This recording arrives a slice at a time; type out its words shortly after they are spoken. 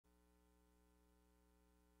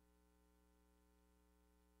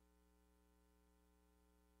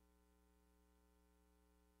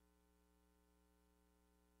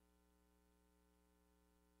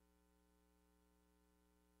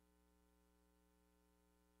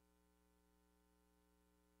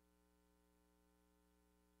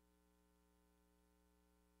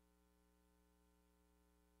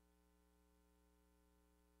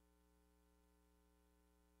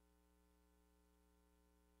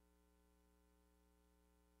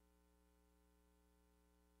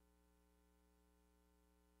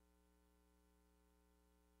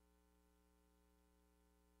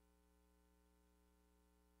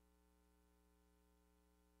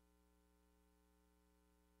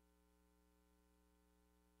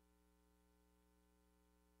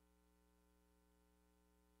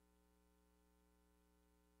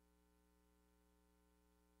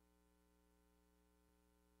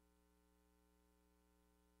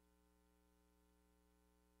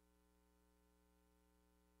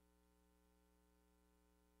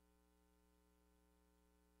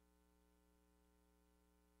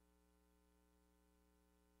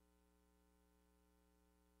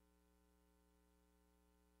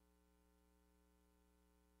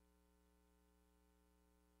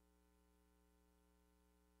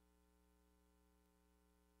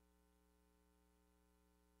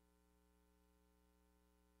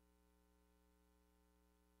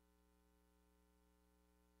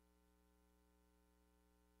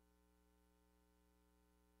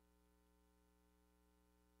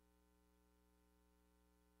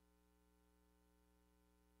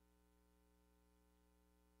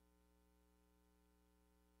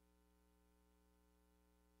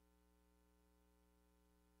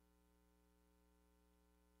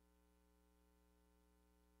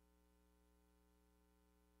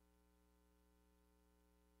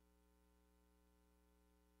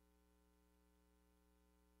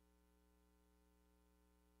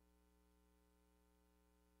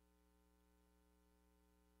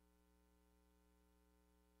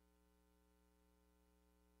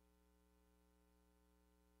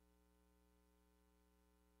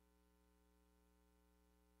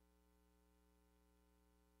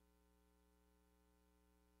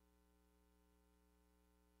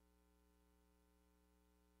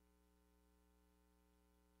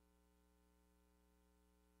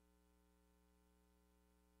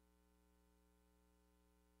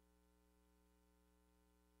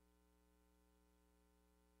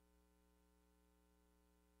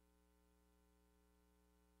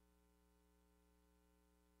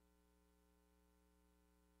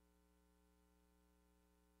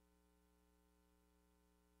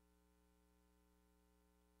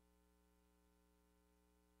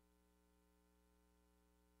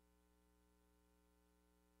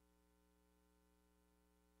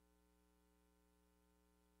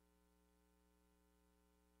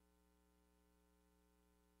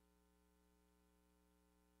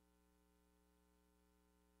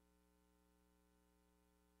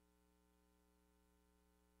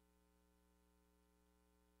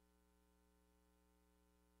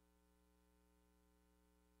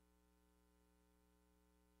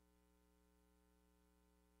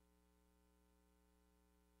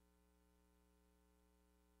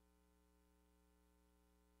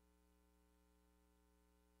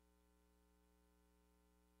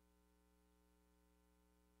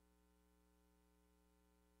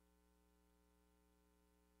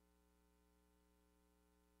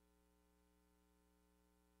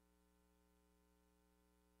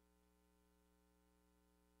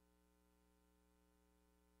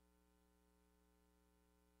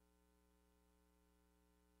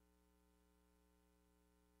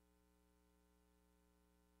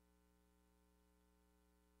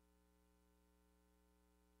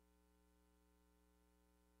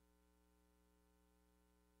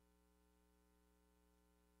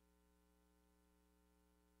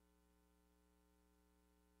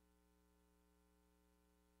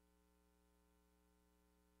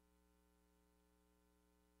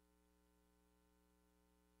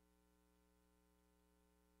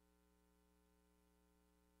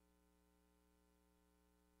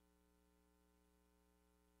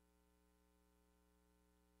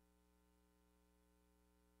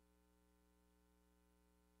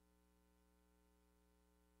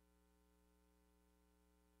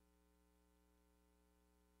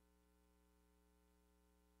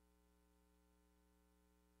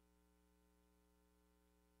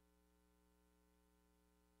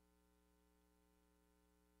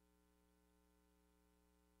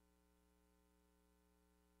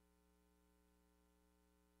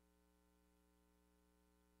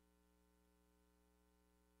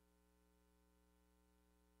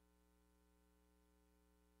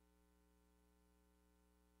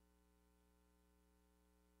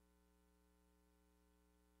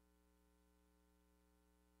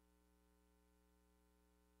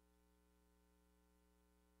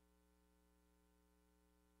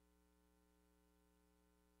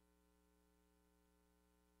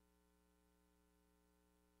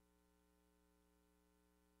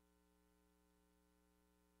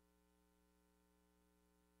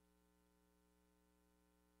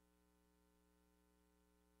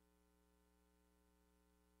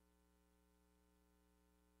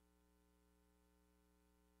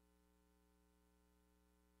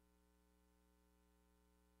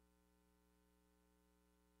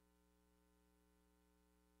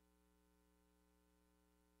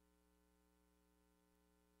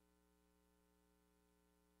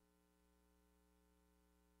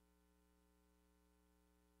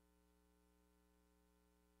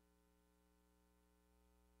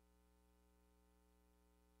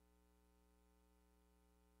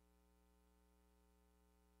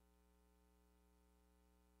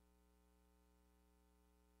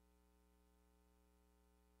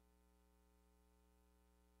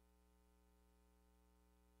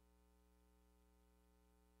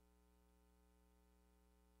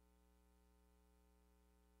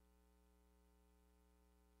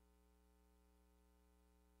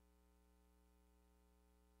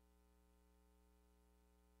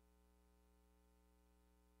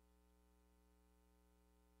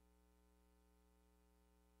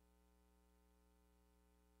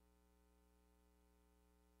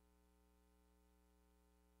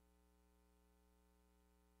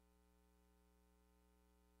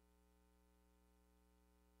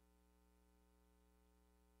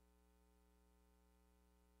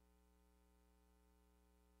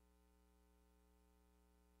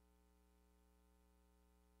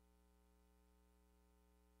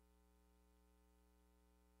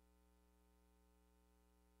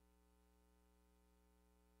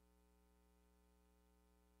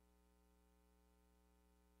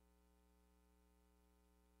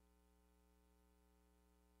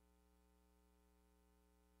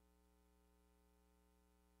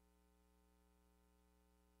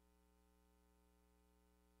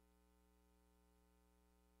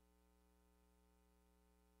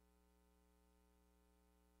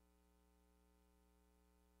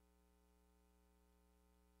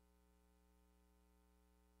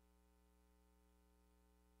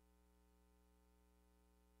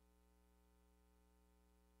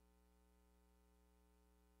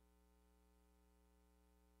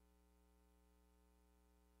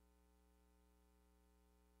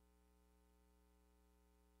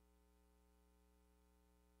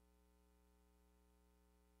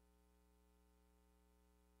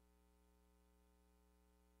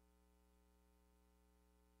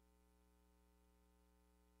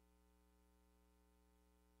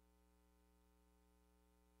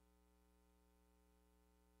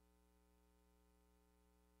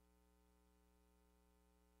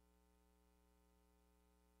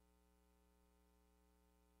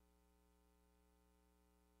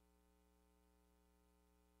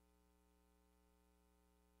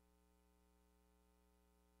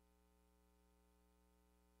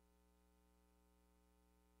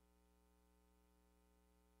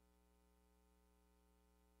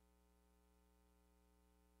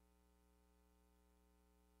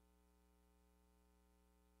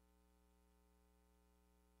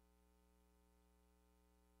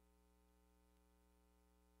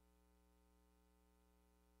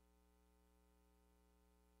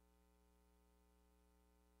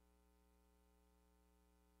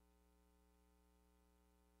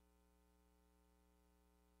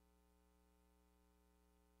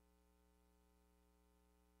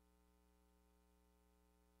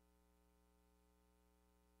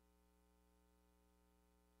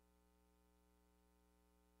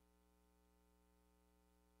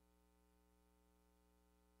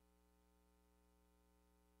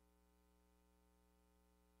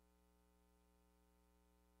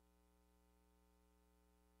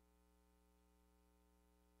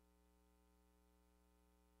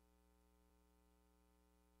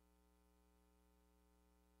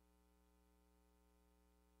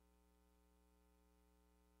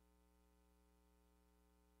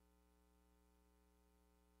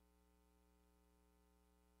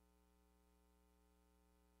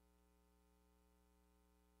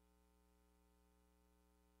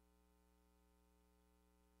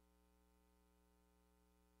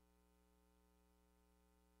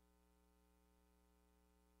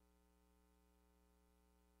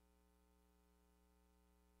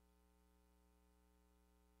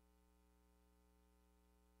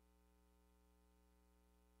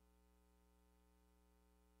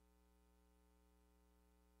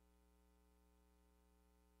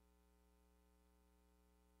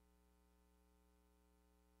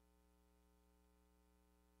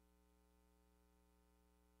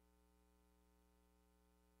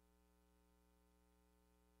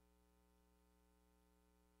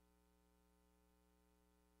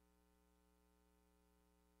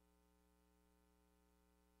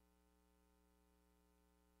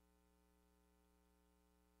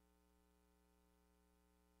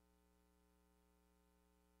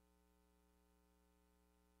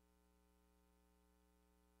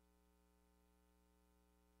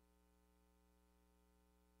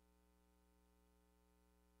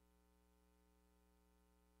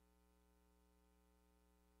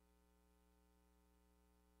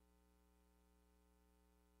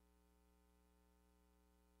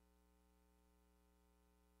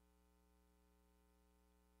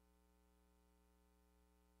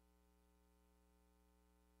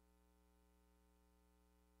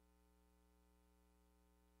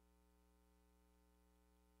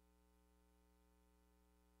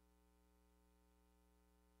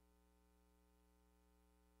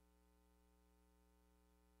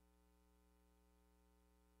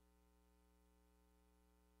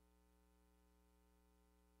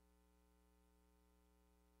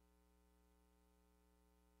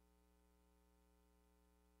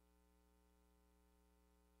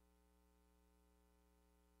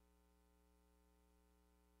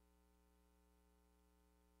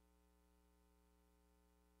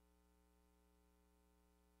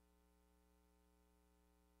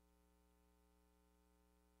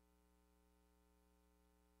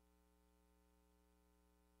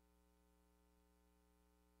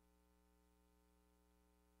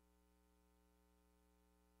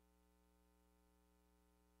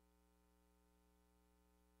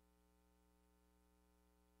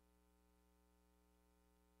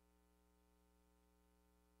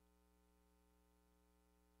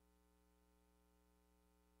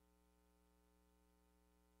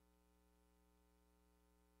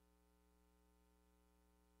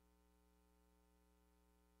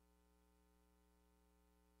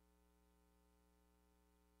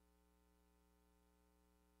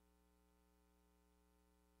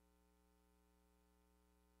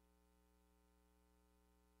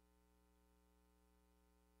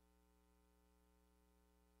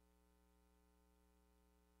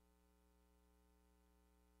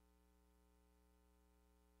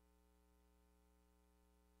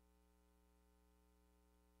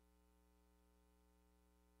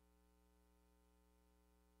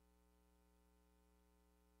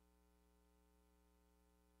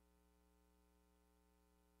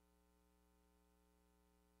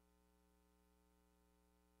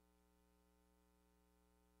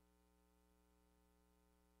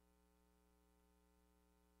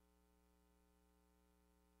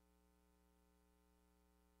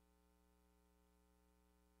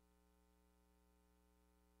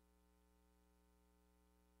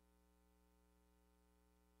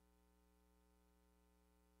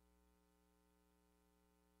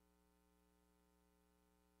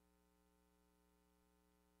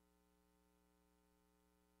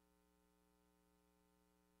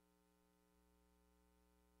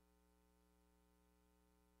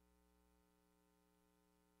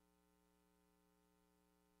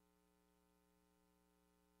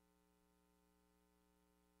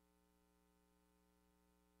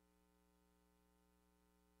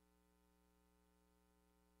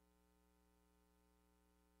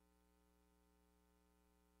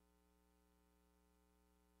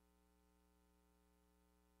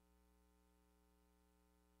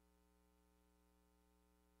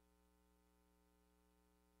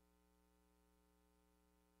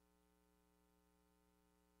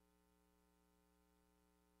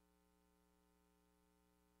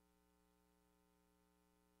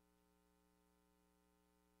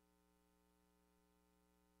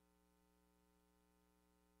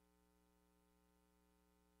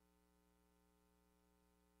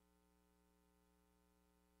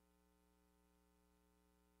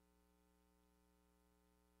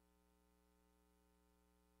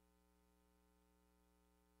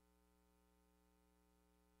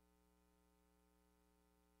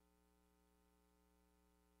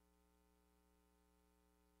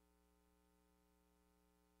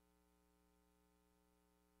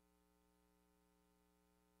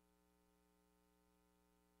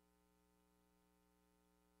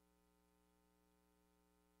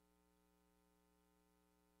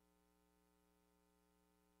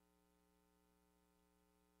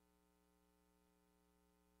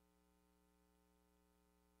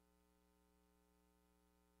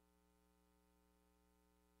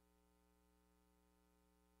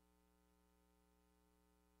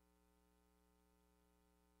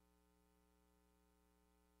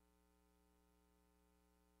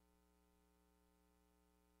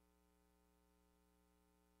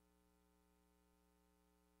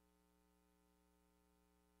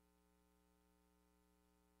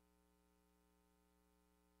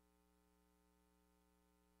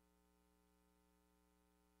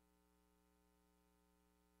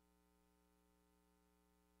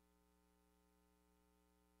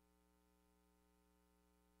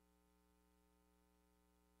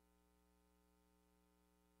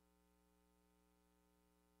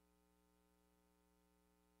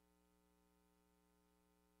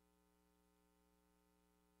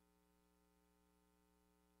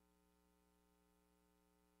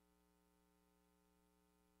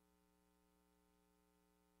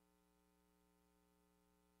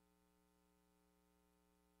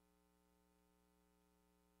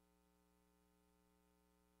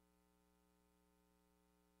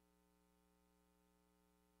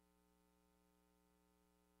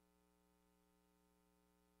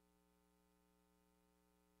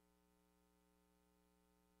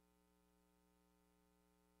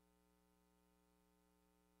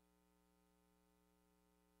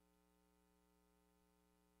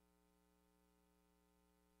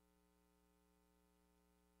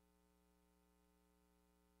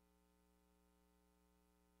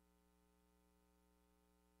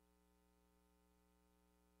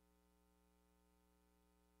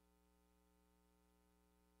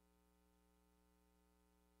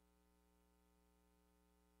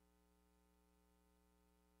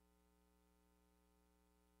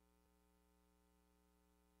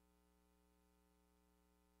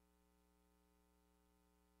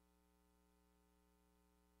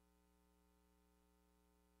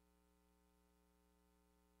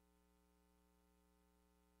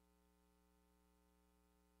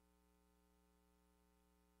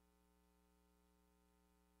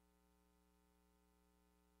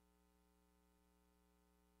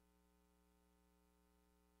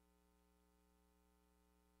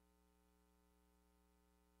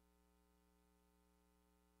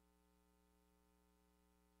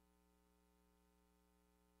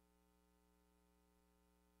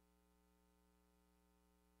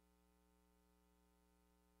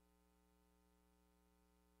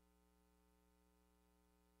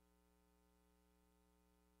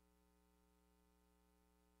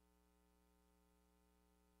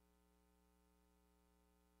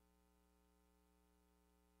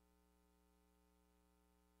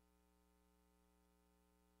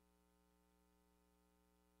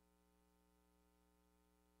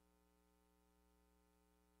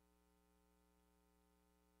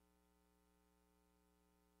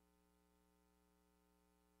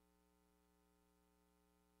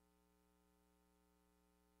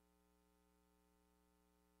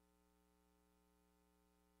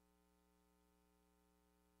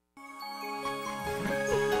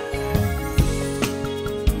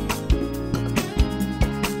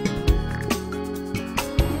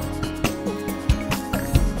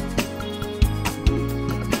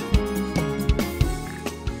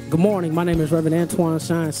morning. My name is Reverend Antoine,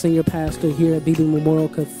 Shyne, Senior Pastor here at Beebe Memorial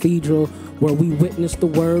Cathedral, where we witness the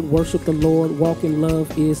Word, worship the Lord, walk in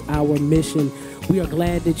love is our mission. We are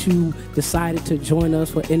glad that you decided to join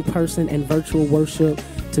us for in-person and virtual worship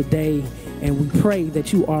today, and we pray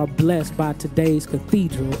that you are blessed by today's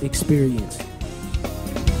Cathedral experience.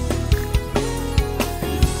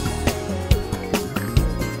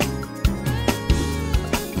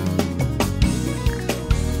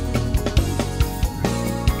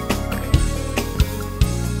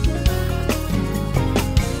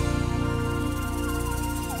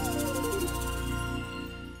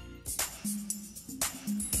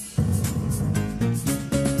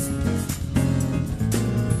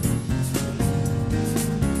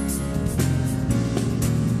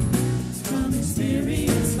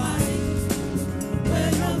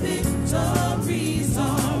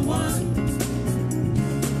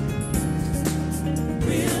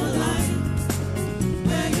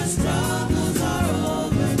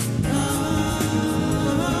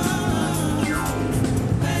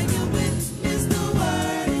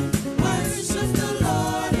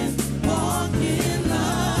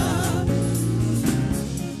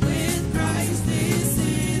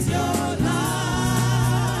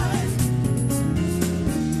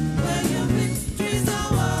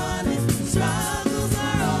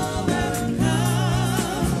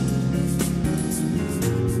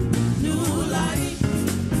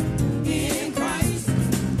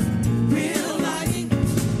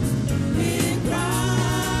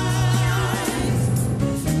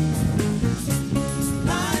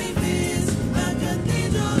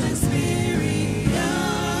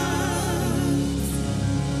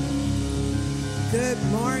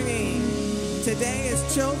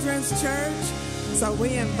 Church, so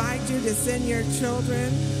we invite you to send your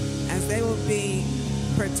children, as they will be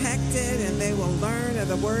protected and they will learn of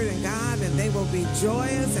the Word of God and they will be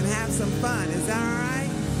joyous and have some fun. Is that all right?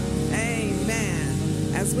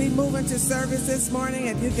 Amen. As we move into service this morning,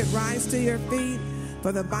 if you could rise to your feet,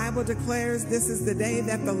 for the Bible declares this is the day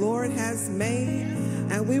that the Lord has made,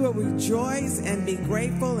 and we will rejoice and be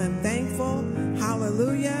grateful and thankful.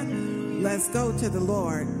 Hallelujah. Let's go to the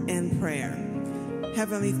Lord in prayer.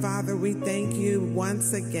 Heavenly Father, we thank you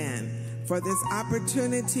once again for this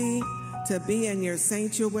opportunity to be in your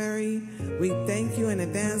sanctuary. We thank you in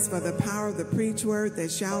advance for the power of the preach word that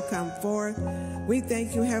shall come forth. We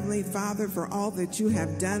thank you, Heavenly Father, for all that you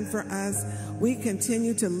have done for us. We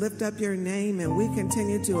continue to lift up your name, and we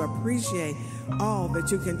continue to appreciate all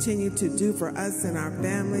that you continue to do for us and our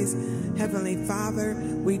families. Heavenly Father,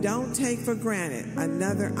 we don't take for granted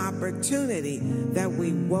another opportunity that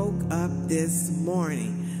we woke up this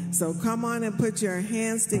morning. So come on and put your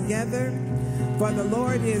hands together, for the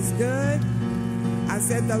Lord is good. I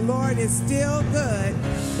said the Lord is still good,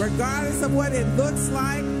 regardless of what it looks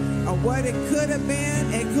like or what it could have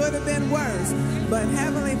been. It could have been worse. But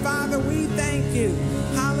Heavenly Father, we thank you,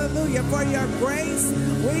 hallelujah, for your grace.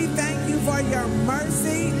 We thank you for your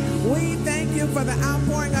mercy. We thank you for the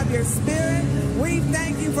outpouring of your Spirit. We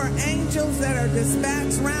thank you for angels that are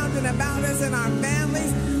dispatched round and about us and our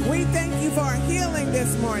families. We thank you for healing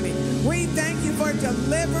this morning. We thank you for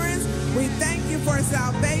deliverance. We thank you for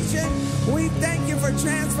salvation. We thank you for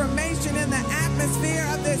transformation in the atmosphere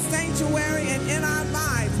of this sanctuary and in our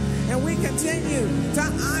lives. And we continue to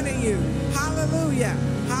honor you. Hallelujah.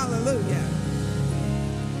 Hallelujah.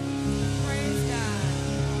 Praise God.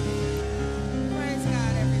 Praise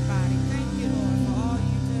God, everybody. Thank you, Lord, for all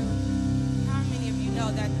you do. How many of you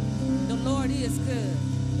know that the Lord is good?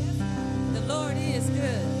 The Lord is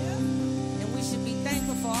good. And we should be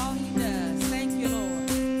thankful for all he does. Thank you, Lord.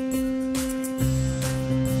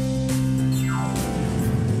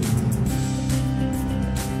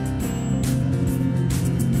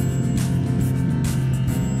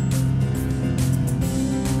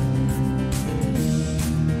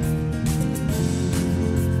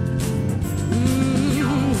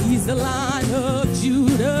 He's the Lion of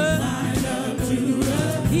Judah,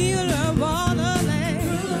 healer of all the land,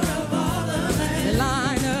 the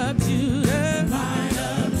Lion of Judah,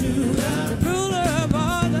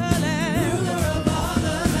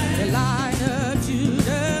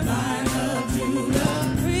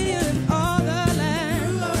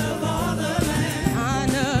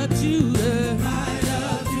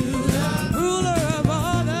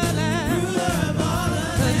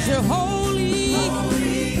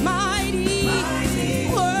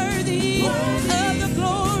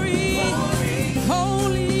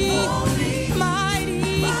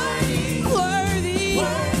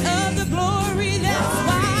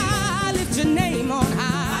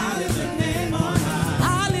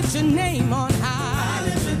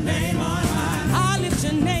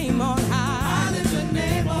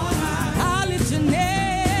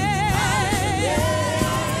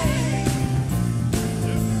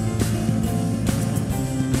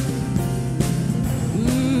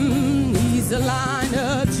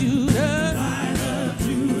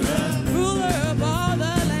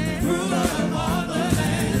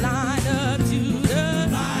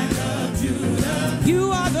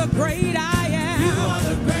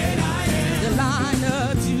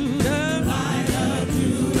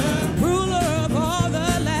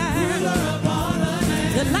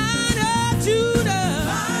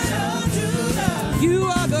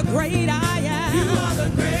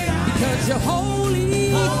 You're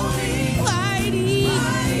holy,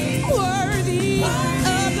 mighty, worthy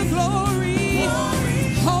of the glory.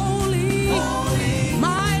 Holy,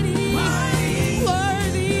 mighty,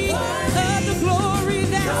 worthy of the glory.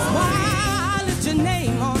 That's why I lift your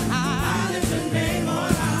name on high. I lift your name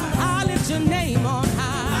on high. I lift your name on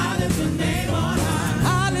high. I lift your name on high.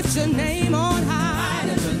 I lift your name on high. I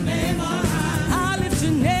lift your name on high. I lift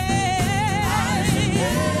your name.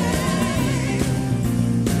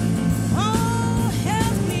 Oh,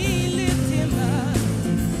 help me lift him up.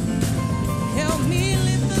 Help me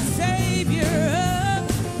lift the Savior up.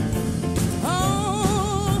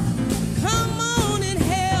 Oh, come on and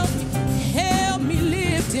help me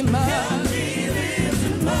lift him up. Help me lift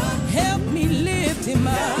him up. Help me lift him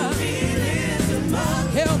up.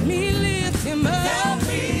 Help me lift him up. Help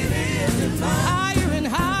me lift him up. Higher and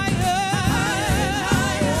higher.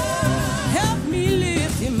 Help me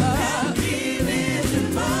lift him up. Help me lift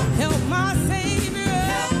him up. Help my Savior.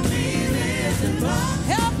 Help me lift him up.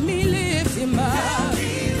 Help me lift him up. Help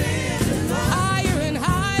me lift him up. Higher and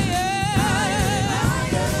higher.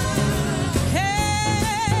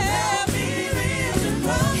 Help me lift him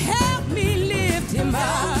up. Help me lift him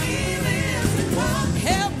up.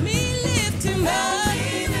 Help me lift him up.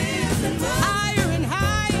 Higher and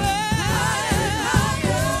higher.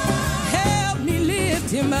 Help me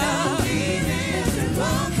lift him up.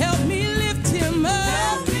 Help me lift him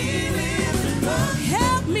up.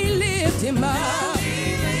 Help me lift him up.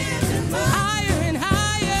 Higher and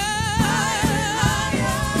higher.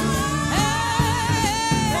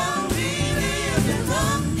 Help me lift him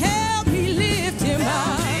up. Help me lift him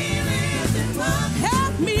up.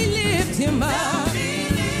 Help me lift him up.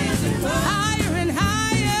 Higher and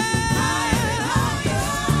higher.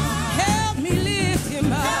 Help me lift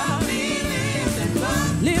him up.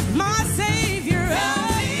 Lift my Savior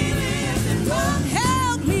up.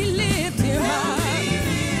 Help me lift him up.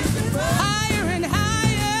 Higher and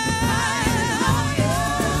higher.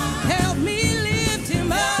 Help me lift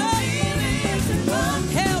him up.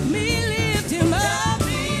 Help me lift him up.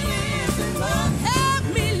 Help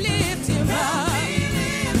me lift him up.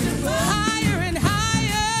 Higher and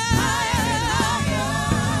higher.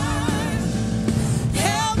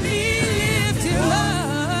 Help me lift him up.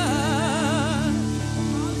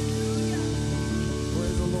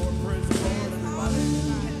 Praise the Lord, praise the Lord, everybody.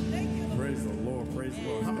 Praise the Lord, praise the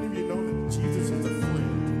Lord. How many of you know that Jesus is a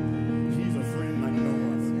friend? He's a friend like no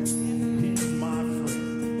other. He's my friend.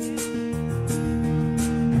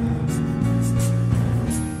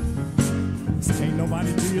 Can't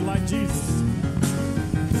nobody do you like Jesus.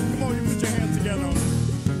 Come on, you put your hands together on it.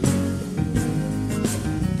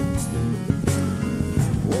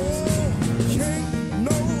 Oh, can't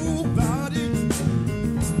nobody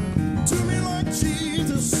do me like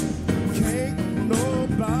Jesus. Can't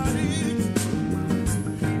nobody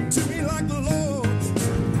do me like the Lord.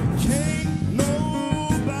 Can't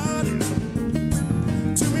nobody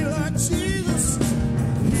do me like Jesus.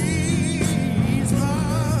 He's my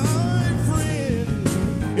friend.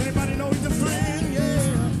 Anybody know he's a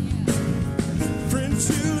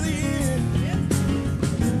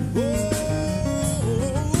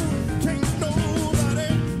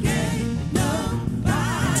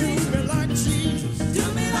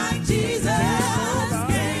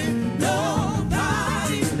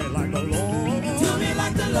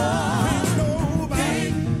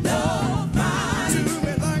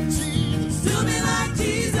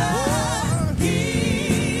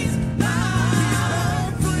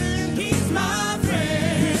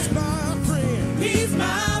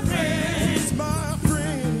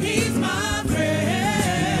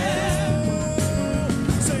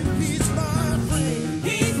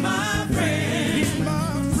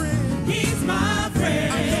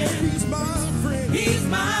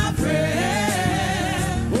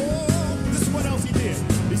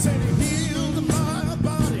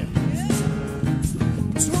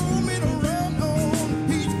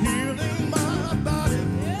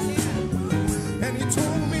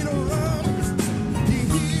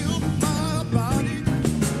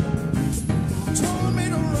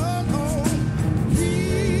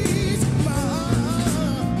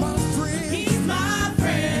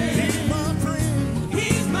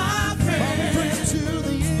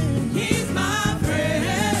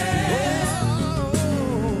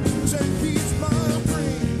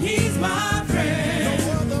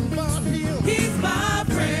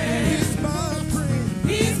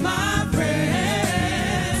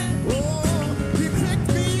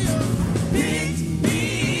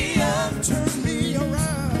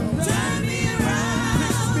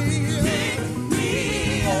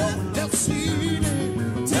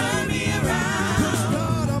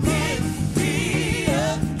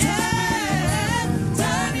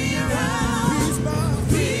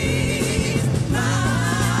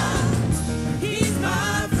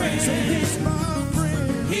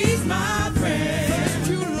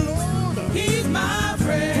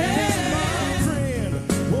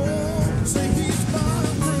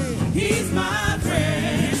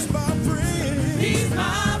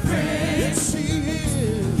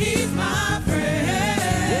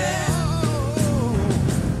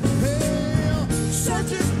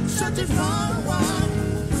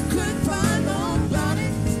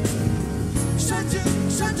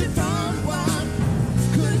searching far and wide,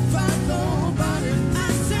 couldn't find nobody.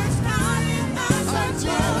 I searched high and I searched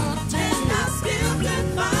low, and I still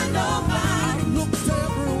couldn't find nobody. I looked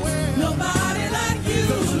everywhere, nobody like you,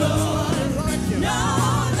 Lord. No,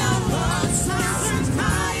 not one. I searched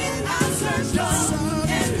high and I searched low,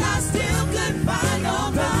 and I still couldn't find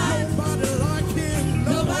nobody. Nobody like him,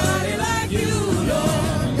 nobody like you,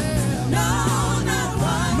 Lord. No, not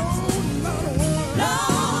one. No,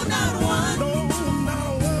 not one.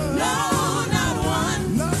 No, not one.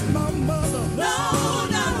 Not my mother. No,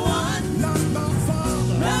 not one. Not my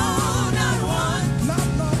father. No, not one. Not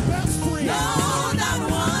my best friend. No, not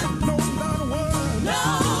one. No, not one. No,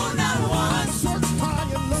 not one. Search high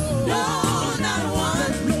and low. No, not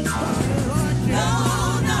one. Nobody like you. No,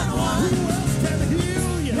 not one. Who else can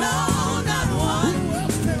heal you? No, not one. Who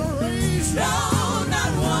else can raise you? No,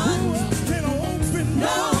 not one. Who else can open you?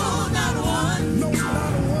 No, not one. No,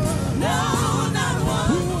 not one. No, not one.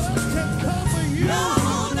 Who else can cover you? No,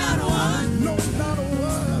 not one. No, not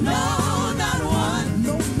one. No, not one.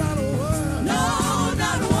 No, not one. No,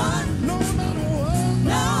 not one. No, not one.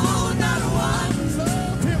 No, not one.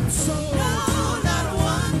 Love him so. No, not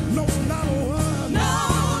one. No, not one. No,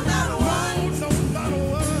 not one. No, not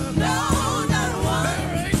one. No, not one.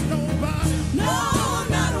 There ain't nobody. No,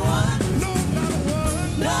 not one. No, not one.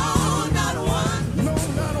 No, not one. No,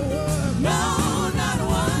 not one. No, not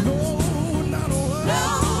one. No,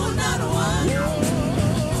 not one. No,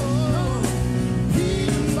 not one.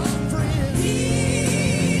 He's my friend.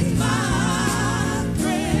 He's my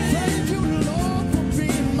friend. Thank you, Lord, for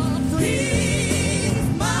being my friend. He's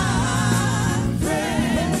my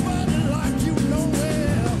friend. Nobody like you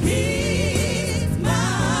nowhere. He's my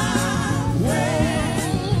friend.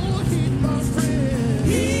 He's my friend.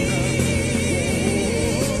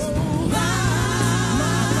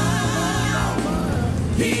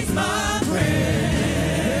 He's my friend.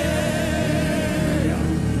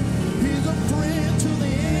 He's a friend to the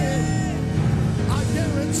end. I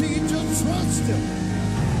guarantee just trust him.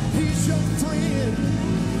 He's your friend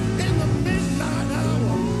in the midnight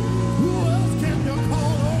hour. Who else can you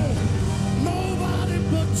call on? Nobody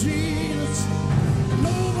but Jesus.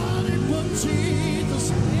 Nobody but Jesus.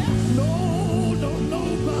 No, no,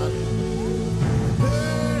 nobody.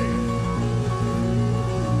 Hey.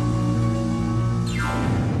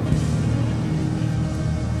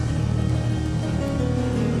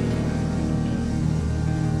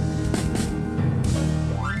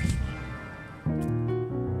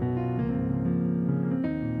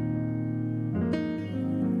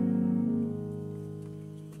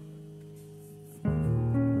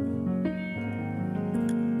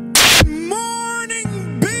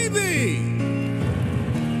 Morning, Beebe.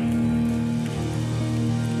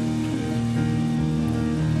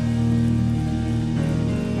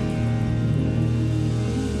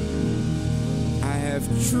 I have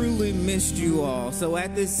truly missed you all. So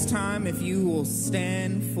at this time, if you will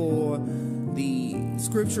stand for the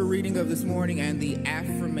scripture reading of this morning and the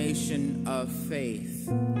affirmation of faith.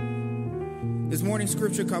 This morning's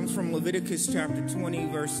scripture comes from Leviticus chapter 20,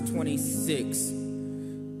 verse 26.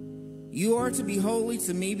 You are to be holy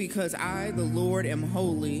to me because I, the Lord, am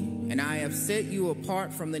holy, and I have set you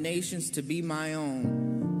apart from the nations to be my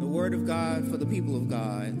own. The word of God for the people of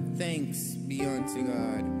God. Thanks be unto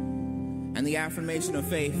God. And the affirmation of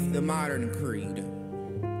faith, the modern creed.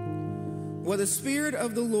 Where the Spirit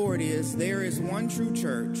of the Lord is, there is one true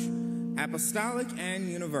church, apostolic and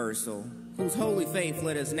universal, whose holy faith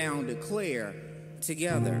let us now declare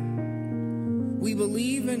together. We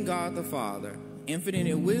believe in God the Father, infinite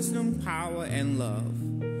in wisdom, power, and love,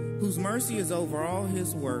 whose mercy is over all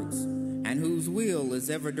his works, and whose will is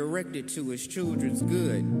ever directed to his children's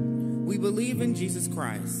good. We believe in Jesus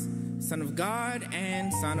Christ, Son of God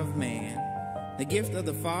and Son of Man, the gift of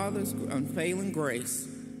the Father's unfailing grace,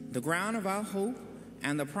 the ground of our hope,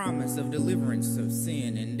 and the promise of deliverance of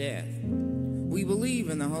sin and death. We believe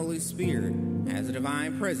in the Holy Spirit as a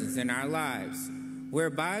divine presence in our lives,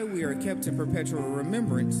 whereby we are kept in perpetual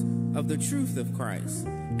remembrance of the truth of Christ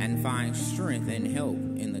and find strength and help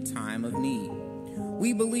in the time of need.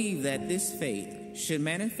 We believe that this faith should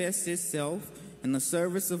manifest itself in the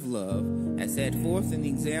service of love as set forth in the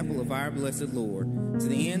example of our blessed Lord, to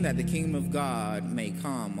the end that the kingdom of God may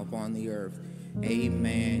come upon the earth.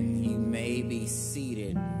 Amen. You may be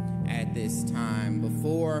seated at this time.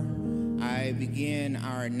 Before I begin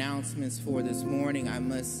our announcements for this morning, I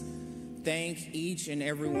must thank each and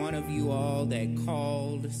every one of you all that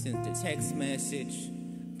called, sent a text message,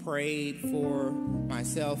 prayed for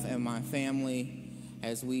myself and my family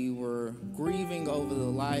as we were grieving over the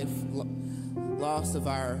loss of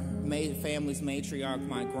our family's matriarch,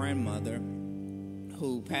 my grandmother.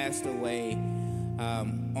 who passed away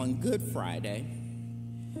on Good Friday.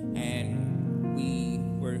 And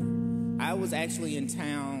I was actually in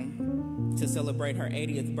town to celebrate her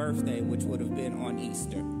 80th birthday, which would have been on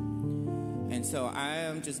Easter. And so I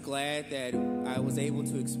am just glad that I was able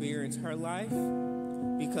to experience her life,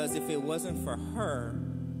 because if it wasn't for her,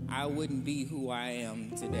 I wouldn't be who I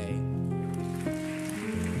am today.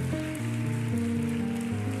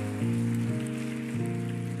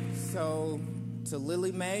 So to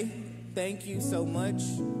Lily Mae, thank you so much.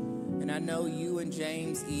 And I know you and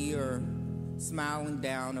James E. are smiling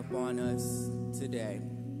down upon us today.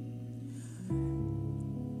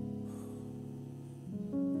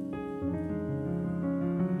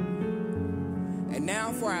 And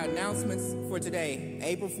now for our announcements for today,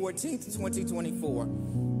 April 14th, 2024.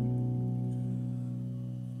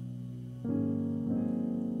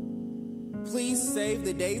 Please save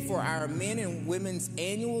the day for our Men and Women's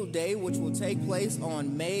Annual Day, which will take place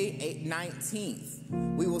on May 19th.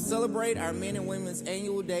 We will celebrate our Men and Women's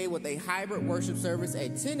Annual Day with a hybrid worship service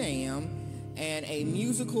at 10 a.m. and a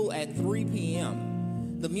musical at 3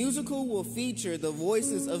 p.m. The musical will feature the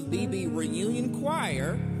Voices of Beebe Reunion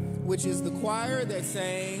Choir, which is the choir that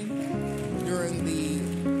sang during the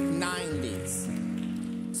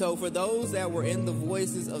 90s. So for those that were in the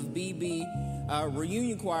Voices of Beebe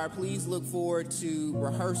Reunion Choir, please look forward to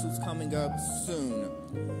rehearsals coming up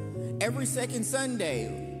soon. Every second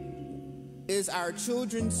Sunday is our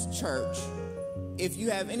children's church. If you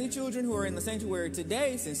have any children who are in the sanctuary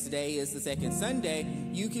today, since today is the second Sunday,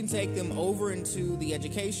 you can take them over into the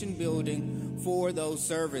education building for those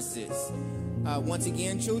services. Once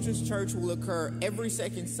again, children's church will occur every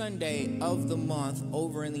second Sunday of the month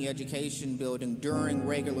over in the education building during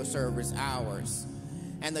regular service hours.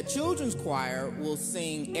 And the children's choir will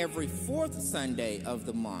sing every fourth Sunday of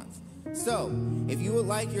the month. So, if you would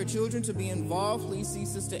like your children to be involved, please see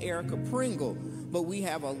Sister Erica Pringle. But we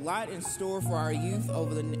have a lot in store for our youth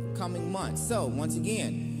over the coming months. So, once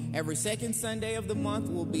again, every second Sunday of the month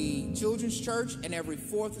will be children's church, and every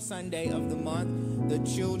fourth Sunday of the month, the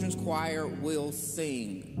children's choir will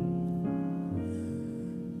sing.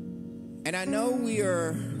 And I know we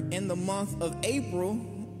are in the month of April,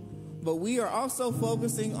 but we are also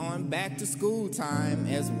focusing on back to school time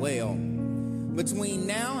as well. Between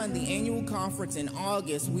now and the annual conference in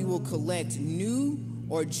August, we will collect new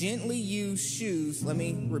or gently used shoes. Let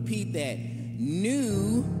me repeat that.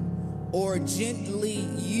 New or gently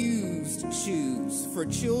used shoes for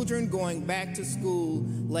children going back to school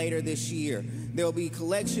later this year. There will be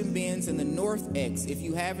collection bins in the North X. If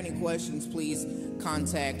you have any questions, please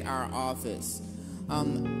contact our office.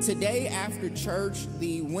 Today after church,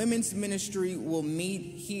 the women's ministry will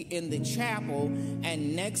meet here in the chapel,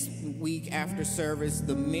 and next week after service,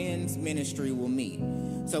 the men's ministry will meet.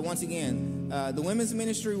 So once again, the women's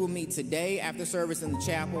ministry will meet today after service in the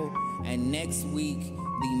chapel, and next week,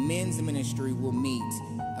 the men's ministry will meet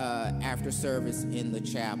after service in the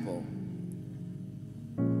chapel.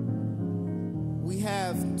 We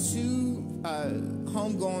have two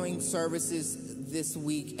homegoing services this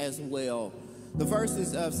week as well. The first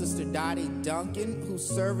is of Sister Dottie Duncan, whose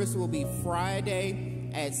service will be Friday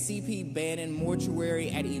at CP Bannon Mortuary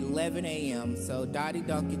at 11 a.m. So Dottie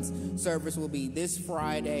Duncan's service will be this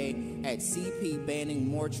Friday at CP Bannon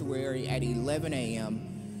Mortuary at 11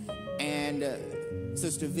 a.m. And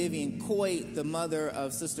Sister Vivian Coit, the mother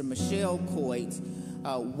of Sister Michelle Coit,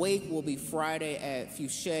 wake will be Friday at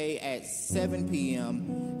Fouché at 7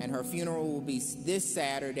 p.m. and her funeral will be this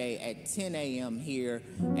Saturday at 10 a.m. here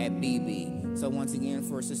at Beebe. So once again,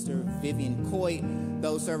 for Sister Vivian Coit,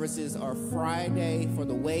 those services are Friday for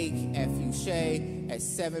the wake at Fouché at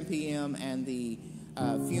 7 p.m. and the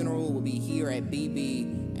funeral will be here at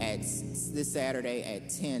Beebe at this Saturday at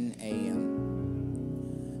 10 a.m.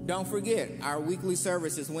 Don't forget, our weekly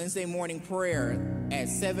service is Wednesday morning prayer at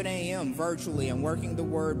 7 a.m. virtually, and Working the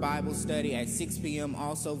Word Bible study at 6 p.m.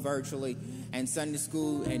 also virtually, and Sunday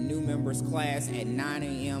school and new members class at 9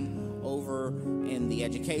 a.m. over in the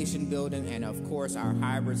education building, and of course our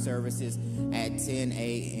hybrid services at 10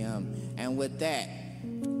 a.m. And with that,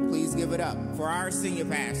 please give it up for our senior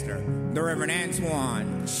pastor, the Reverend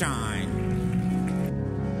Antoine Shyne.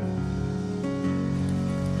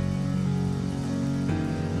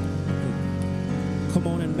 Come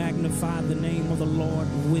on and magnify the name of the Lord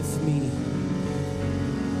with me.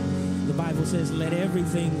 The Bible says, let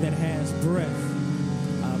everything that has breath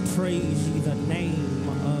praise ye the name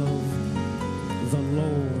of the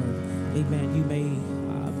Lord. Amen. You may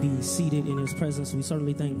be seated in his presence. We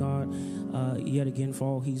certainly thank God yet again for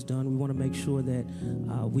all he's done. We want to make sure that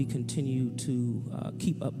we continue to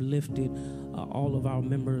keep uplifted all of our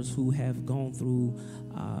members who have gone through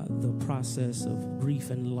the process of grief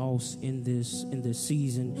and loss in this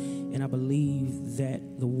season. And I believe that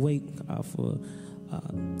the wake for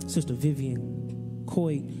Sister Vivian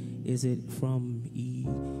Coit, is it from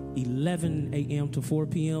 11 a.m. to 4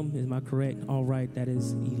 p.m.? Am I correct? All right, that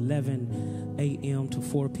is 11 a.m. to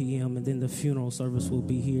 4 p.m. And then the funeral service will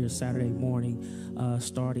be here Saturday morning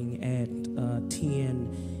starting at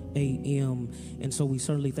 10 a.m. And so we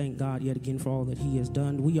certainly thank God yet again for all that he has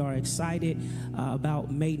done. We are excited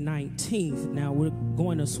about May 19th. Now we're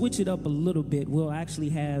going to switch it up a little bit. We'll actually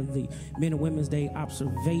have the Men and Women's Day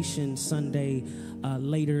Observation Sunday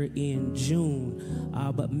later in June.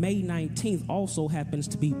 But May 19th also happens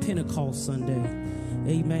to be Pentecost Sunday.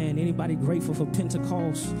 Amen. Anybody grateful for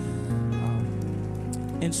Pentecost?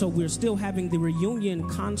 And so we're still having the reunion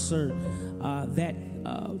concert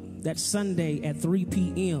that Sunday at 3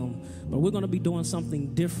 p.m. But we're going to be doing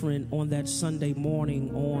something different on that Sunday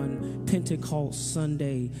morning on Pentecost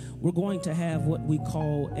Sunday. We're going to have what we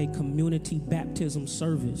call a community baptism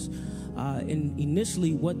service. And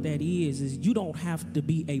initially what that is you don't have to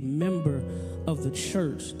be a member of the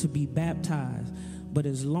church to be baptized. But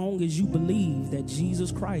as long as you believe that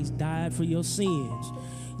Jesus Christ died for your sins,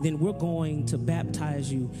 then we're going to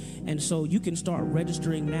baptize you. And so you can start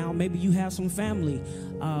registering now. Maybe you have some family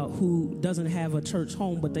who doesn't have a church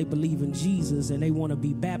home, but they believe in Jesus and they want to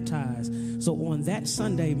be baptized. So on that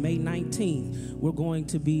Sunday, May 19th, we're going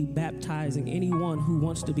to be baptizing anyone who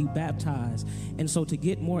wants to be baptized. And so to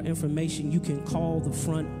get more information, you can call the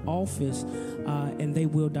front office and they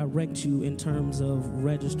will direct you in terms of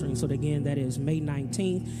registering. So again, that is May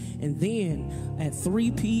 19th. And then at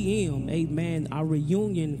 3 p.m., amen, our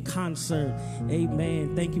reunion concert.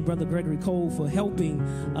 Amen. Thank you, Brother Gregory Cole, for helping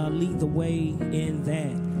lead the way in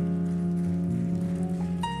that.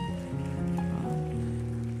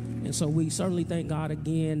 And so we certainly thank God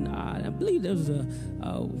again. I believe there was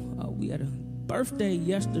we had a birthday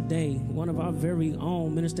yesterday, one of our very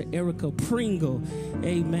own, Minister Erica Pringle.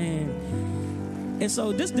 Amen. And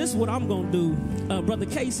so this is what I'm going to do. Brother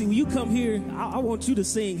Casey, when you come here, I want you to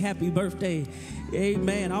sing happy birthday.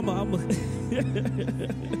 Amen. Amen.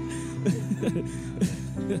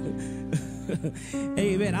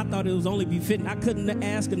 I thought it was only befitting. I couldn't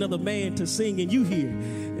ask another man to sing and you here.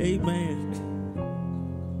 Amen.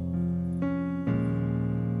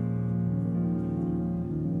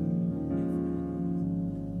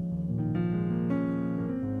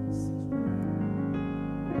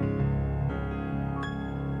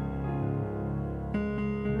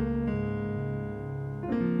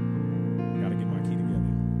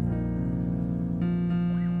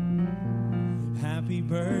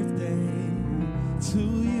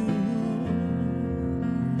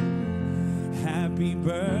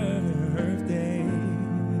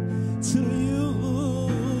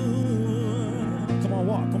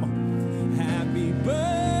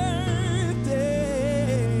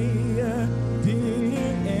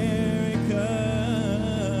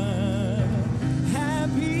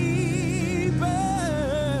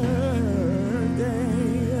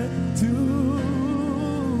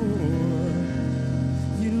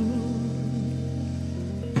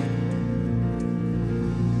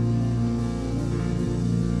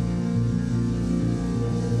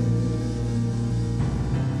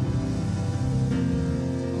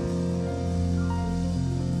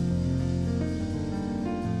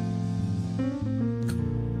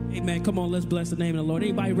 Amen. Come on, let's bless the name of the Lord.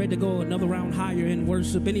 Anybody ready to go another round higher in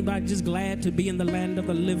worship? Anybody just glad to be in the land of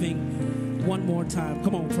the living one more time?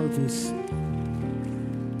 Come on, Purpose.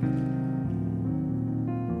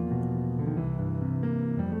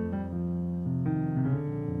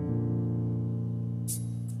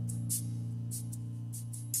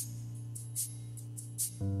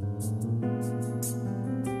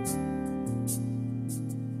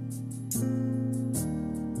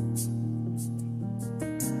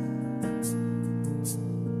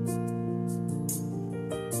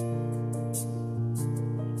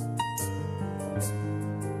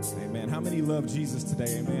 Jesus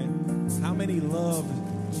today, amen. How many love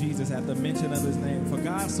Jesus at the mention of his name? For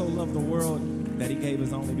God so loved the world that he gave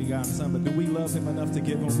his only begotten son. But do we love him enough to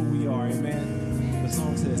give him who we are, amen? The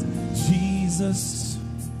song says, Jesus,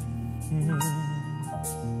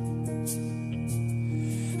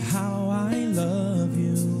 how I love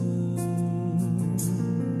you,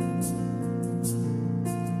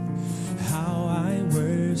 how I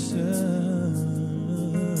worship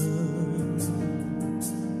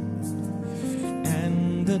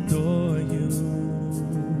adore you.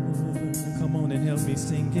 me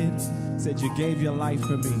sing it. Said you gave your life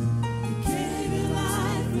for me. You gave your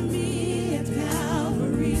life for me at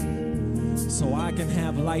Calvary. So I can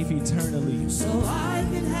have life eternally. So I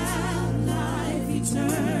can have life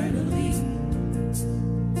eternally.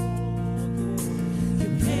 You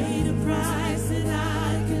paid a price that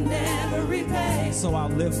I can never repay. So I'll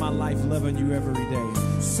live my life loving you every day.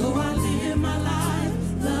 So I live my life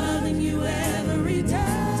loving you every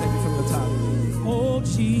day. Take it from the top. Oh,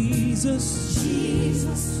 Jesus.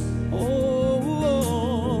 Jesus. Oh,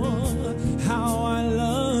 how I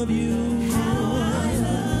love you. How I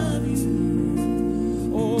love you.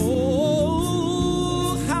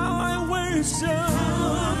 Oh, how I worship.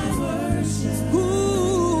 How I worship.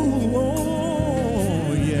 Ooh,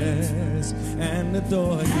 oh, yes, and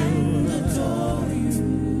adore you. And adore you.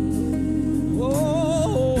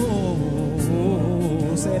 Oh,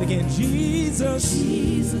 say it again, Jesus.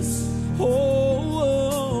 Jesus. Oh,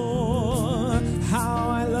 how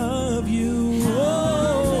I love you.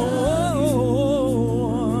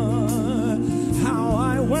 How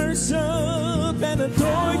I worship and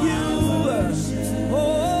adore you.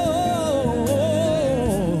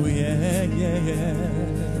 Oh, yeah, yeah, yeah.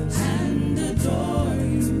 And adore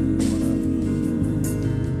you.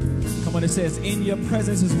 Come on, it says, in your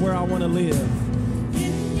presence is where I want to live.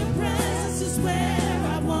 In your presence is where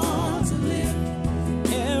I want to live.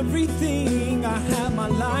 Everything I have, my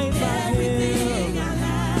life I Everything give. I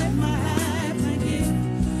have, my life I give.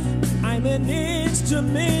 I'm an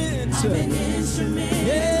instrument. I'm an instrument.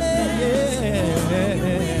 Yeah,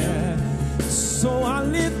 yeah. So I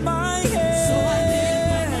lift my hands. So I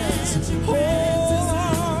lift my hands at your presence.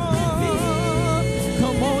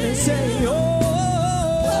 Come on and say, oh.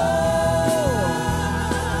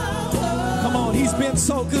 Come on, he's been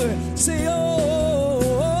so good. Say, oh.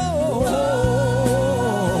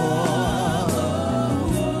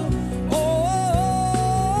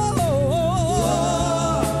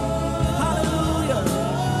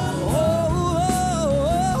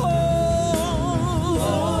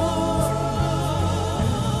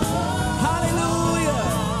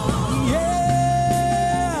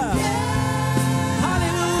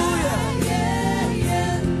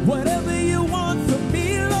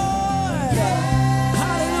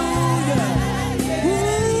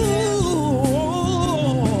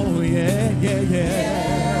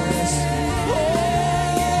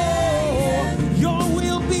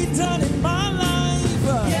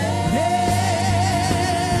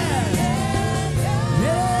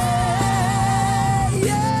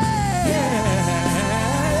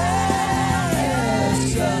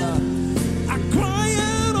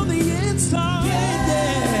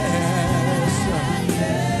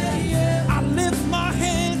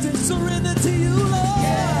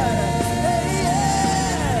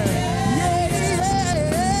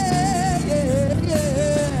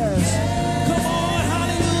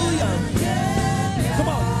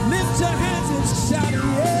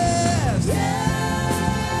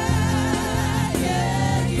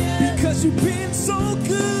 You've been so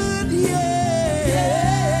good, yes,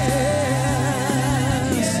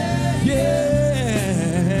 yes,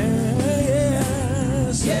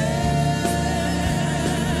 yeah.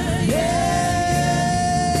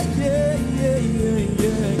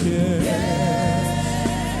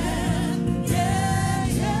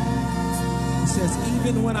 It says,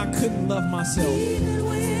 even when I couldn't love myself, Even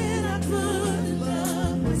when I couldn't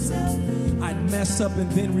love myself, I'd mess up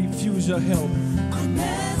and then refuse your help. I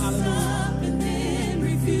messed up and then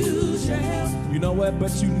refused your help. You know what?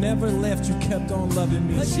 But you never left. You kept on loving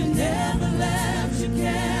me. But you never left. You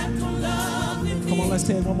kept on loving me. Come on, let's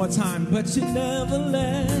say it one more time. But you never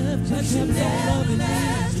left. You kept on loving me.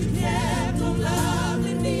 You kept on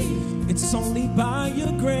loving me. It's only by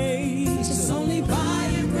your grace. It's only by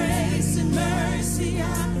your grace and mercy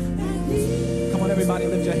I need. Come on, everybody,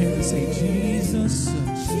 lift your hands and say, Jesus.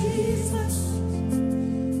 Jesus.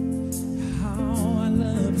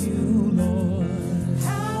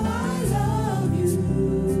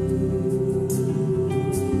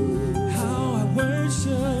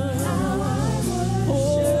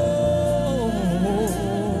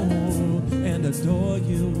 Adore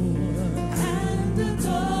you and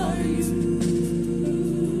adore you.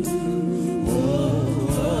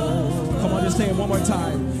 Come on, just say it one more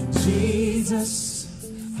time. Jesus,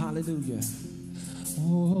 hallelujah.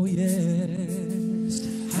 Oh yes,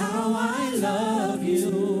 how I love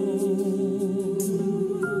you,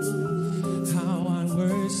 how I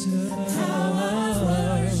worship,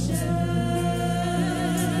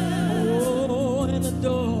 oh, and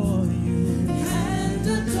adore you, and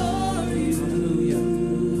adore you.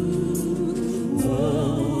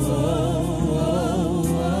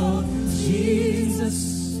 Jesus.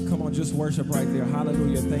 worship right there.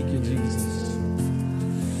 Hallelujah. Thank you, Jesus.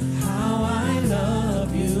 How I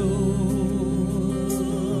love you.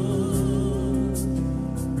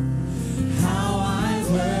 How I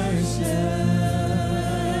worship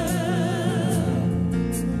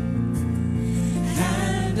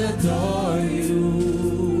and adore you.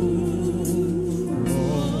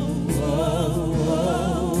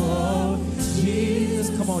 Jesus,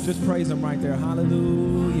 come on, just praise him right there.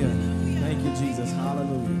 Hallelujah. Thank you, Jesus.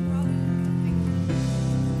 Hallelujah.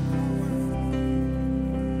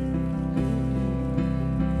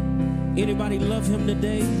 Anybody love him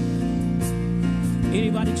today?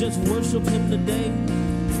 Anybody just worship him today?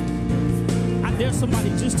 I dare somebody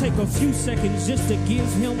just take a few seconds just to give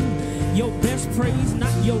him your best praise,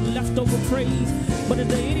 not your leftover praise. But is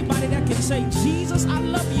there anybody that can say, Jesus, I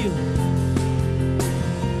love you?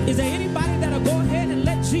 Is there anybody that'll go ahead and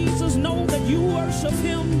let Jesus know that you worship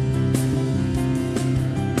him?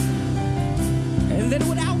 And that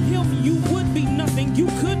without him, you would be nothing. You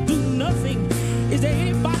could do nothing. Is there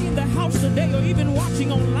anybody in the house today or even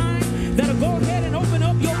watching online that'll go ahead and open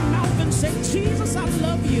up your mouth and say, Jesus, I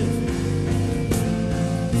love you?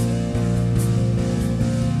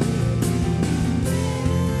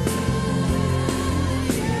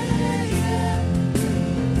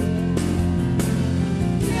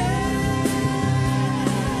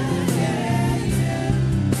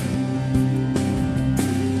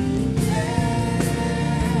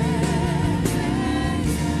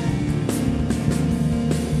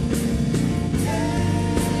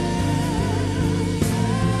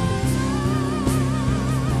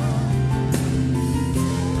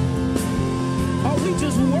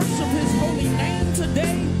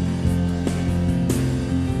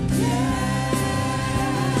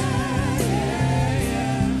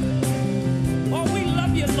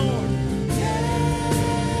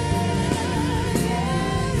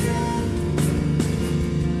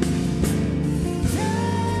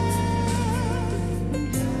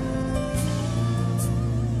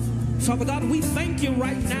 Father God, we thank you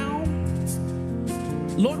right now.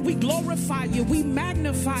 Lord, we glorify you, we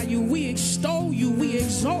magnify you, we extol you, we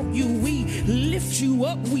exalt you, we lift you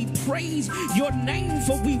up, we praise your name,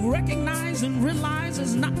 for we recognize and realize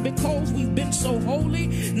it's not because we've been so holy,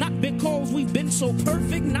 not because we've been so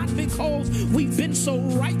perfect, not because we've been so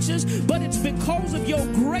righteous, but it's because of your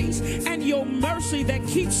grace and your mercy that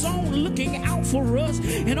keeps on looking out for us.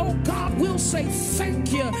 And oh God, we'll say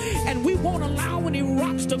thank you, and we won't allow any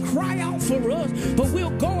rocks to cry out for us, but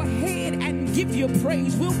we'll go ahead and give you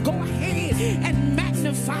praise. We'll go ahead and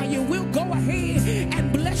magnify you. We'll go ahead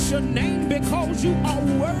and bless your name, because you are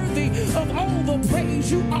worthy of all the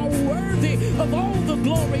praise. You are worthy of all the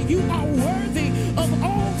glory. You are worthy of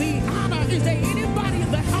all the honor. Is there anybody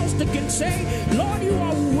in the house that can say, Lord, you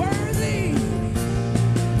are worthy?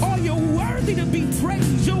 Oh, you're worthy to be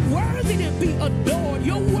praised. You're worthy to be adored.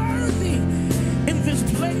 You're worthy in this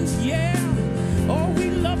place. Yeah. Oh, we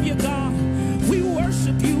love you, God. We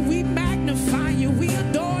worship you. We magnify you. We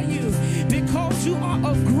adore you, because you are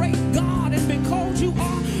a great God, and because you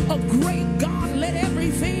are a great God, let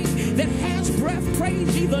everything that has breath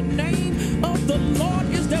praise ye the name of the Lord.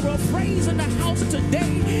 Is there a praise in the house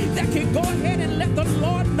today that can go ahead and let the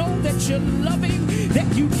Lord know that you love him,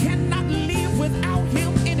 that you cannot live without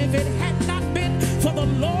him? And if it had not been for the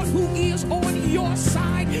Lord who is on your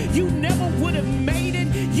side, you never would have made it.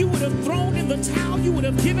 You would have thrown in the towel. You would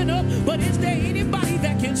have given up. But is there anybody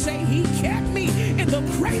that can say, he kept me in the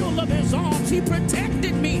cradle of his arms? He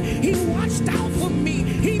protected me. He watched out for me.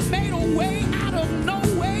 He made a way out of no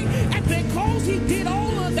way. And because he did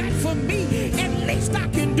all of that for me, at least I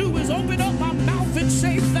can do is open up my mouth and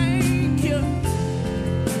say thank you.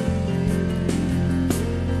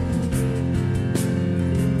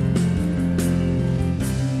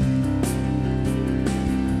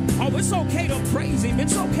 It's okay to praise him.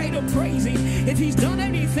 It's okay to praise him. If he's done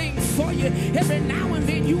anything for you, every now and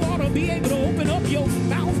then you ought to be able to open up your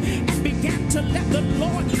mouth and begin to let the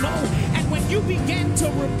Lord know. And when you begin to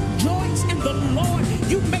rejoice in the Lord,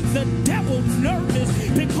 you make the devil nervous,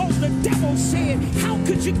 because the devil said, how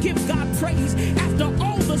could you give God praise after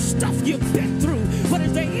all the stuff you've been through? But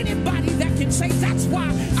is there anybody that can say, that's why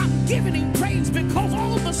I'm giving him praise, because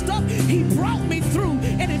all the stuff he brought me through?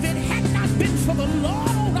 And if it had not been for the Lord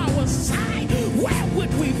on our side, where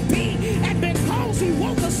would we be? And because he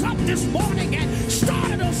woke us up this morning and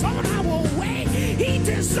started us on our way, he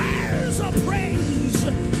deserves a praise.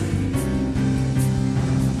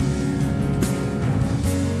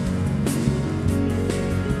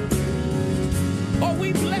 Oh,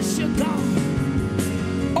 we bless you, God.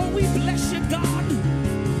 Oh, we bless you, God.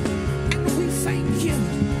 And we thank you,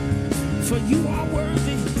 for you are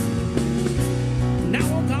worthy.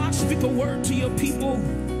 word to your people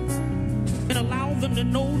and allow them to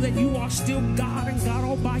know that you are still God and God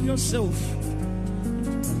all by yourself,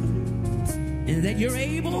 and that you're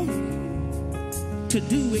able to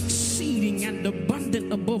do exceeding and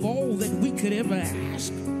abundant above all that we could ever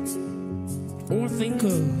ask or think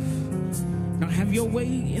of. Now have your way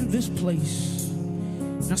in this place.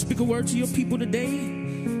 Now speak a word to your people today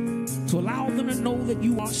to allow them to know that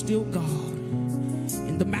you are still God.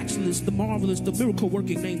 In the matchless, the marvelous, the miracle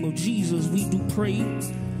working name of Jesus, we do pray.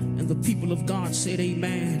 And the people of God said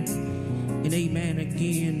amen and amen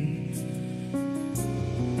again.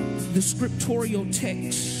 The scriptorial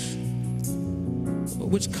text,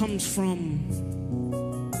 which comes from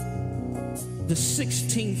the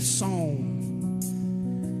 16th Psalm,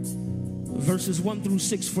 verses 1 through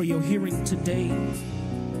 6 for your hearing today.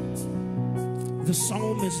 The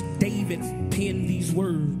psalmist David penned these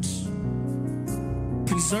words: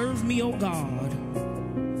 "Preserve me, O God,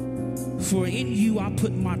 for in you I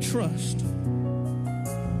put my trust.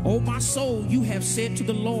 O my soul, you have said to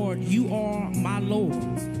the Lord, you are my Lord.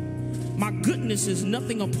 My goodness is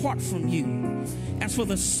nothing apart from you. As for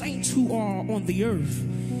the saints who are on the earth,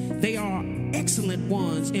 they are excellent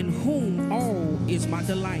ones, in whom all is my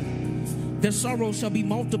delight. Their sorrow shall be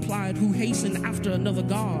multiplied who hasten after another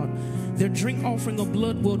God. Their drink offering of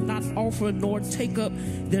blood will not offer, nor take up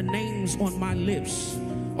their names on my lips.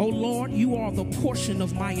 O Lord, you are the portion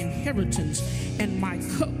of my inheritance, and my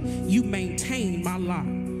cup you maintain my lot.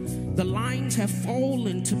 The lines have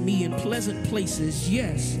fallen to me in pleasant places.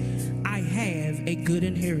 Yes, I have a good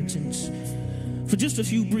inheritance." For just a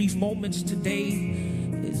few brief moments today,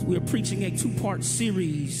 we're preaching a two-part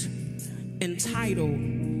series entitled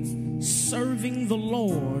 "Serving the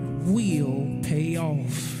Lord Will Pay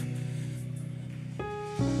Off."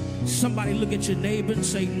 Somebody look at your neighbor and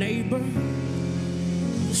say, "Neighbor,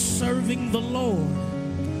 serving the Lord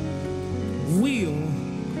will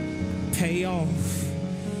pay off."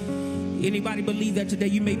 Anybody believe that today?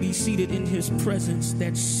 You may be seated in his presence,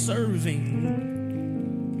 that serving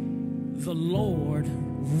the Lord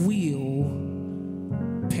will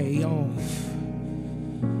pay off.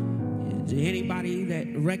 Is there anybody that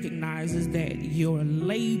recognizes that your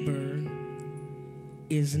labor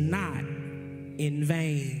is not in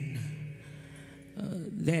vain?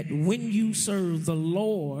 That when you serve the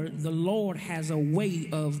Lord has a way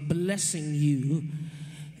of blessing you.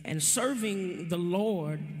 And serving the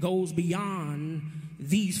Lord goes beyond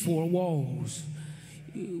these four walls.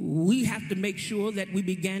 We have to make sure that we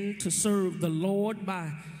begin to serve the Lord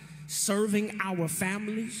by serving our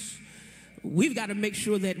families. We've got to make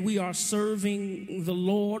sure that we are serving the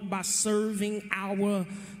Lord by serving our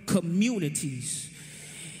communities.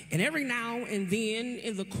 And every now and then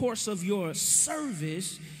in the course of your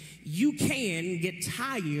service, you can get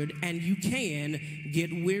tired and you can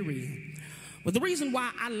get weary. But the reason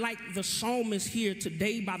why I like the psalmist here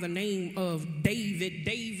today by the name of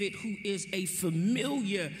David, who is a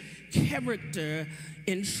familiar character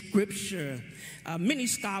in Scripture. Many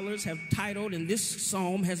scholars have titled, and this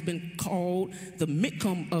psalm has been called the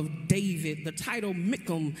Mikam of David. The title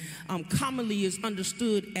Mikam commonly is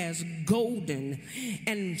understood as golden.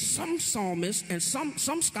 And some psalmists and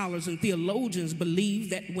some scholars and theologians believe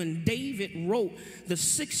that when David wrote the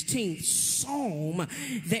 16th psalm,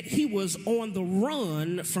 that he was on the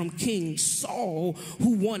run from King Saul,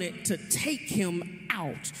 who wanted to take him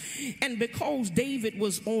out. And because David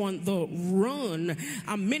was on the run,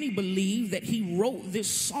 many believe that he wrote this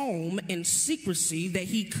psalm in secrecy, that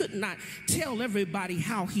he could not tell everybody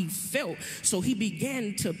how he felt. So he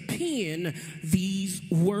began to pen these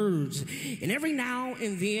words. And every now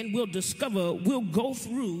and then we'll go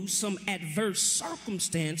through some adverse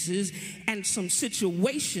circumstances and some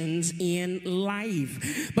situations in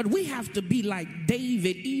life. But we have to be like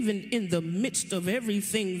David. Even in the midst of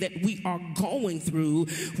everything that we are going through,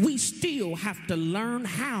 we still have to learn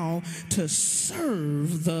how to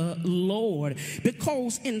serve the Lord.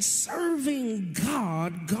 Because in serving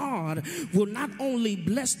God, God will not only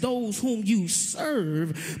bless those whom you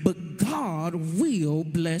serve, but God will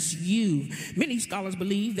bless you. Many scholars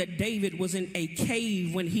believe that David was in a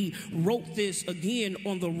cave when he wrote this, again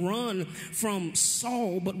on the run from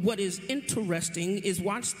Saul. But what is interesting is,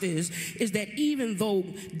 watch this, is that even though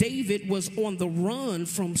David was on the run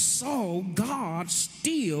from Saul, God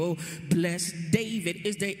still blessed David.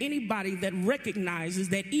 Is there anybody that recognizes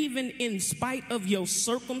that even in spite of your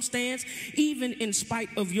circumstance, even in spite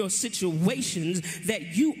of your situations,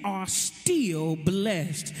 that you are still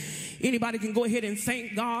blessed? Anybody can go ahead and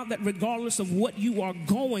thank God that regardless of what you are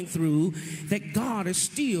going through, that God is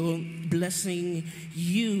still blessing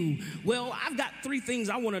you. Well, I've got 3 things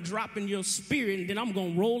I want to drop in your spirit, and then I'm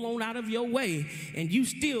going to roll on out of your way, and you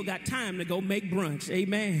still got time to go make brunch.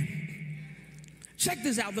 Amen. Check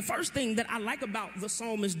this out. The first thing that I like about the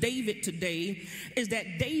psalmist David today is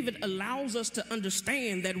that David allows us to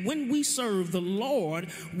understand that when we serve the Lord,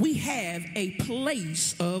 we have a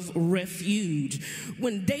place of refuge.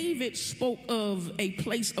 When David spoke of a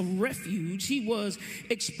place of refuge, he was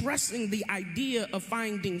expressing the idea of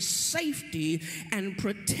finding safety and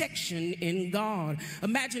protection in God.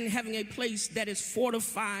 Imagine having a place that is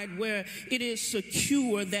fortified, where it is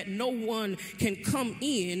secure, that no one can come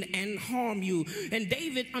in and harm you. And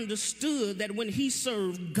David understood that when he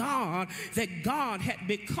served God, that God had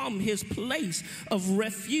become his place of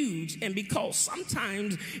refuge. And because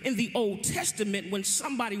sometimes in the Old Testament, when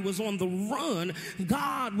somebody was on the run,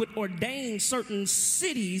 God would ordain certain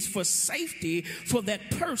cities for safety for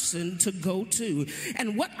that person to go to.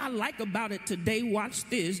 And what I like about it today, watch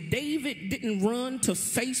this, David didn't run to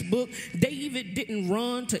Facebook. David didn't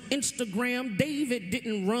run to Instagram. David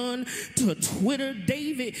didn't run to Twitter.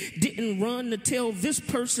 David didn't run to tell this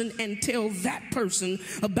person and tell that person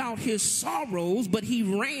about his sorrows, but he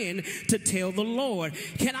ran to tell the Lord.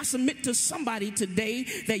 Can I submit to somebody today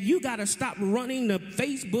that you got to stop running to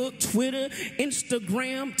Facebook, Twitter,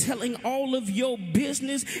 Instagram, telling all of your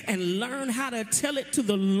business, and learn how to tell it to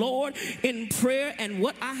the Lord in prayer? And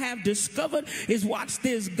what I have discovered is, watch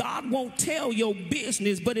this, God won't tell your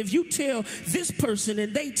business, but if you tell this person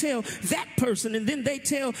and they tell that person and then they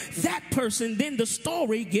tell that person, then the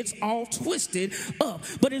story gets all twisted up.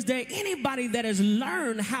 But is there anybody that has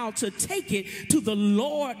learned how to take it to the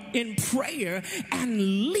Lord in prayer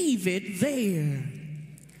and leave it there?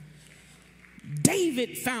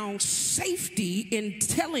 David found safety in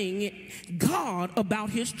telling God about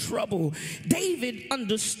his trouble. David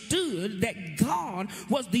understood that God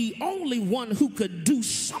was the only one who could do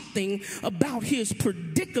something about his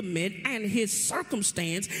predicament and his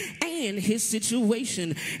circumstance and his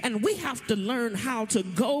situation. And we have to learn how to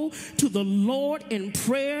go to the Lord in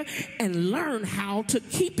prayer and learn how to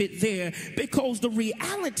keep it there, because the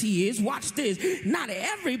reality is, watch this, not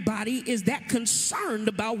everybody is that concerned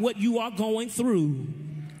about what you are going through.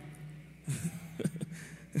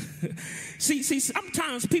 See,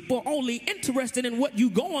 sometimes people are only interested in what you're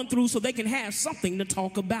going through so they can have something to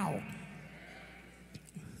talk about.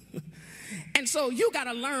 And so you got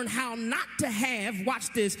to learn how not to have,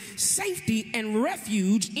 watch this, safety and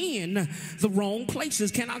refuge in the wrong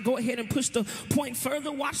places. Can I go ahead and push the point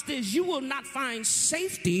further? Watch this. You will not find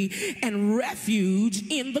safety and refuge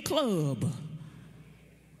in the club.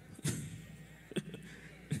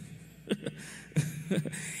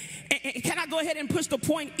 And can I go ahead and push the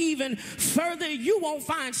point even further? You won't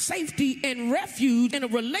find safety and refuge in a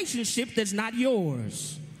relationship that's not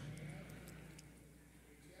yours.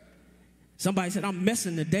 Somebody said, I'm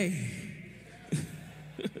messing today.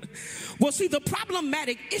 Well, see, the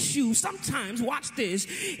problematic issue sometimes, watch this,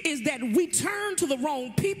 is that we turn to the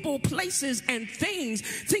wrong people, places, and things,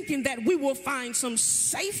 thinking that we will find some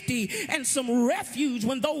safety and some refuge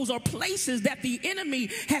when those are places that the enemy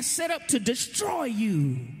has set up to destroy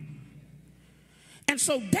you. And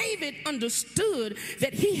so David understood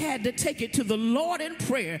that he had to take it to the Lord in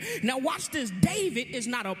prayer. Now watch this. David is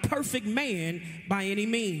not a perfect man by any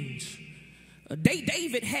means.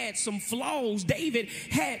 David had some flaws. David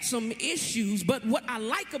had some issues. But what I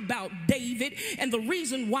like about David, and the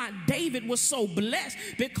reason why David was so blessed,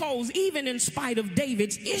 because even in spite of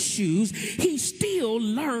David's issues, he still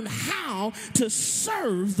learned how to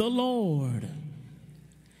serve the Lord.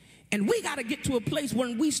 And we got to get to a place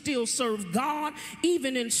when we still serve God,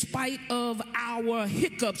 even in spite of our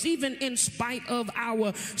hiccups, even in spite of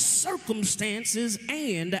our circumstances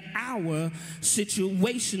and our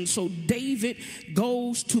situation. So David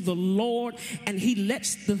goes to the Lord, and he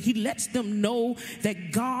lets them know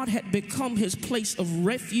that God had become his place of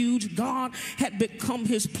refuge. God had become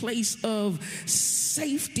his place of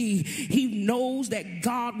safety. He knows that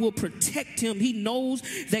God will protect him. He knows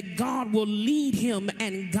that God will lead him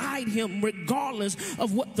and guide him regardless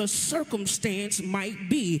of what the circumstance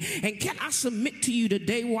might be. And can I submit submit to you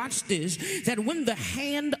today, watch this, that when the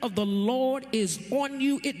hand of the Lord is on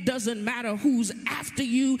you, it doesn't matter who's after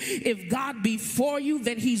you. If God be for you,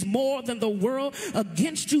 then he's more than the world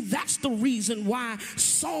against you. That's the reason why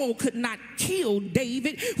Saul could not kill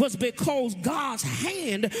David, was because God's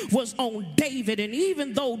hand was on David. And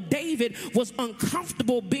even though David was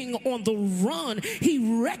uncomfortable being on the run,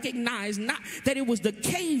 he recognized not that it was the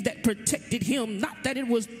cave that protected him, not that it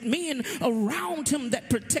was men around him that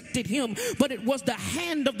protected him, but it was the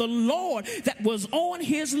hand of the Lord that was on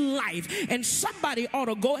his life. And somebody ought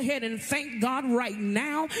to go ahead and thank God right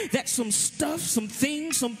now that some stuff, some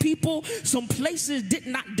things, some people, some places did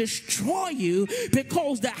not destroy you,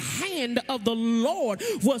 because the hand of the Lord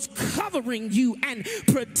was covering you and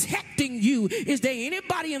protecting you. Is there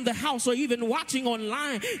anybody in the house or even watching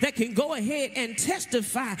online that can go ahead and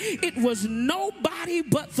testify it was nobody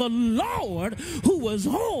but the Lord who was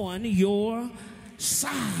on your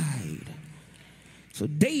side? So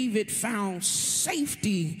David found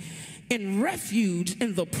safety and refuge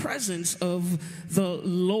in the presence of the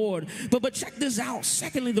Lord. But check this out.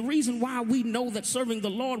 Secondly, the reason why we know that serving the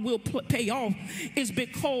Lord will pay off is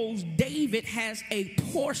because David has a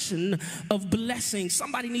portion of blessing.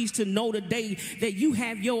 Somebody needs to know today that you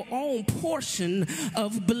have your own portion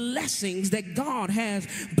of blessings, that God has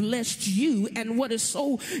blessed you. And what is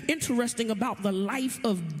so interesting about the life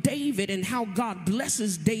of David and how God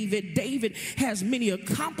blesses David, David has many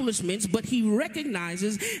accomplishments, but he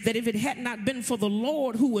recognizes that if it had not been for the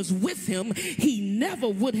Lord who was with him, he never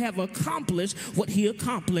would have accomplished what he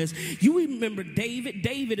accomplished. You remember David.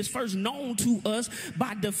 David is first known to us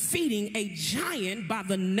by defeating a giant by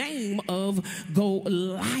the name of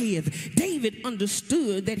Goliath. David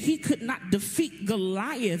understood that he could not defeat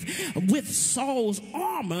Goliath with Saul's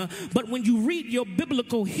armor, but when you read your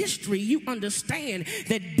biblical history, you understand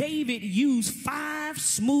that David used 5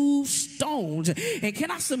 smooth stones. And can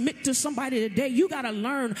I submit to somebody today, you got to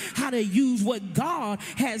learn how to use what God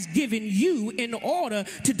has given you in order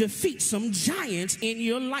to defeat some giants in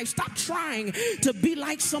your life. Stop trying to be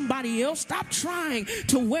like somebody else. Stop trying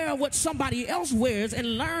to wear what somebody else wears,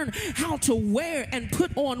 and learn how to wear and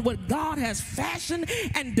put on what God has fashioned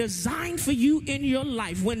and designed for you in your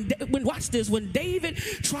life. Watch this, when David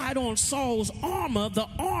tried on Saul's armor, the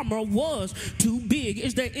armor was too big.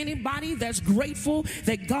 Is there anybody that's grateful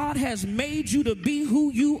that God has made you to be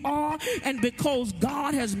who you are? And because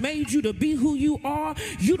God has made you to be who you are,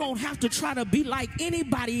 you don't have to try to be like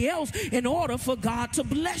anybody else in order for God to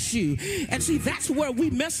bless you. And see, that's where we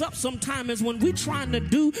mess up sometimes, is when we're trying to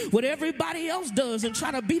do what everybody else does and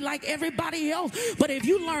try to be like everybody else. But if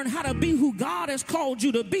you learn how to be who God has called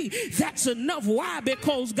you to be, that's enough. Why?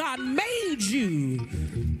 Because God made you.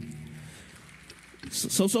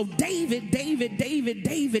 So David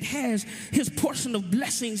has his portion of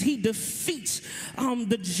blessings. He defeats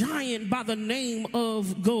the giant by the name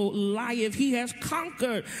of Goliath. He has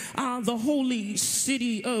conquered the holy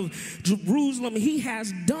city of Jerusalem. He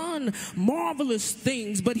has done marvelous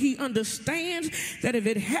things, but he understands that if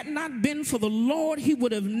it had not been for the Lord, he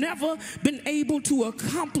would have never been able to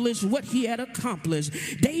accomplish what he had accomplished.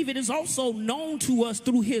 David is also known to us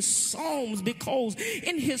through his Psalms, because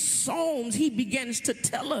in his Psalms he begins to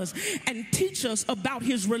tell us and teach us about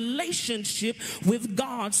his relationship with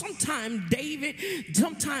God. Sometime David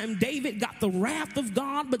got the wrath of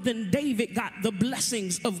God, but then David got the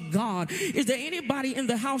blessings of God. Is there anybody in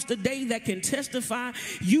the house today that can testify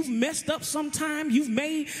you've messed up sometime? You've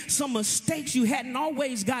made some mistakes. You hadn't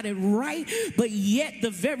always got it right, but yet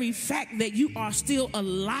the very fact that you are still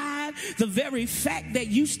alive, the very fact that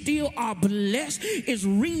you still are blessed, is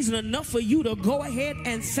reason enough for you to go ahead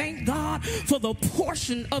and thank God for the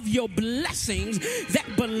portion of your blessings that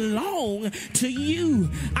belong to you.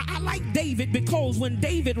 I like David because when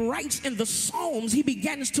David writes in the Psalms, he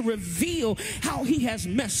begins to reveal how he has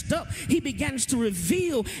messed up. He begins to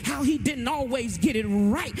reveal how he didn't always get it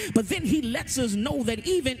right, but then he lets us know that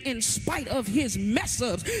even in spite of his mess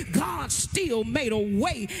ups, God still made a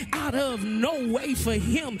way out of no way for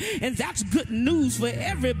him. And that's good news for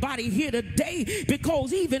everybody here today,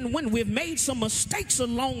 because even when we've made some mistakes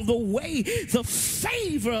along the way, the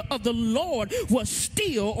favor of the Lord was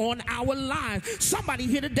still on our lives. Somebody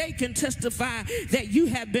here today can testify that you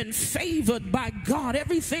have been favored by God.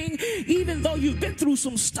 Everything, even though you've been through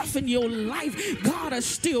some stuff in your life, God has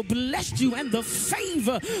still blessed you, and the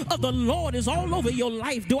favor of the Lord is all over your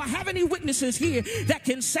life. Do I have any witnesses here that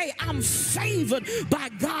can say, I'm favored by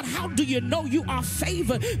God? How do you know you are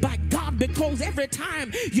favored by God? because every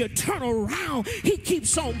time you turn around, he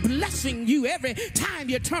keeps on blessing you. Every time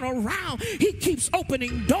you turn around, he keeps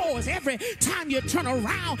opening doors. Every time you turn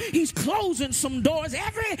around, he's closing some doors.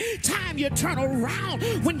 Every time you turn around,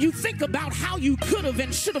 when you think about how you could have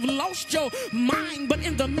and should have lost your mind, but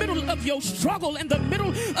in the middle of your struggle, in the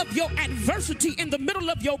middle of your adversity, in the middle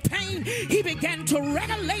of your pain, he began to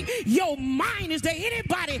regulate your mind. Is there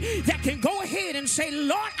anybody that can go ahead and say,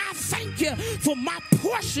 Lord, I thank you for my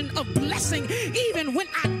portion of blessing? Even when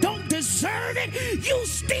I don't deserve it, you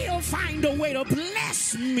still find a way to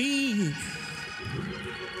bless me.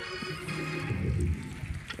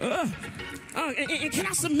 And can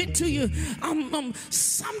I submit to you,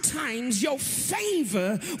 sometimes your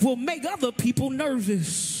favor will make other people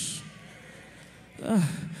nervous.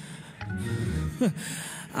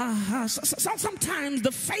 Sometimes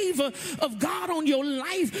the favor of God on your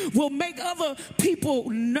life will make other people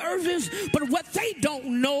nervous, but what they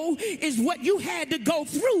don't know is what you had to go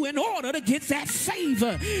through in order to get that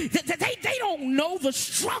favor. They don't know the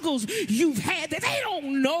struggles you've had. They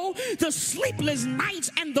don't know the sleepless nights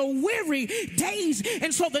and the weary days.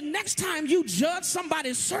 And so the next time you judge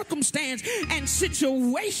somebody's circumstance and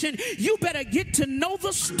situation, you better get to know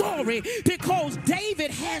the story, because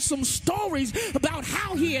David has some stories about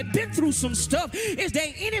how he had been through some stuff. Is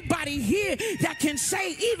there anybody here that can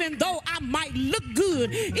say, even though I might look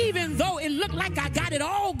good, even though it looked like I got it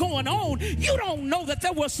all going on, you don't know that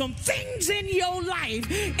there were some things in your life,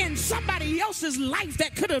 in somebody else's life,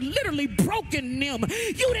 that could have literally broken them.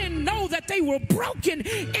 You didn't know that they were broken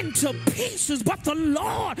into pieces, but the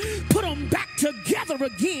Lord put them back together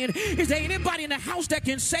again. Is there anybody in the house that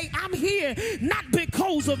can say, I'm here not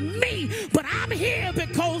because of me, but I'm here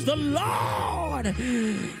because the Lord,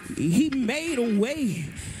 he made a way.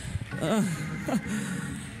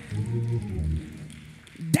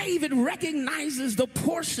 David recognizes the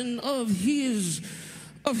portion of his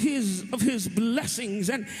blessings,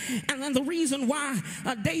 and the reason why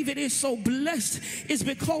David is so blessed is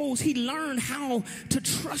because he learned how to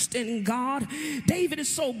trust in God. David is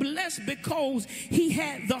so blessed because he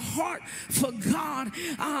had the heart for God.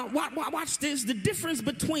 Watch this. The difference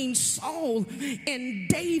between Saul and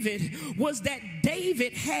David was that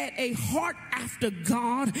David had a heart after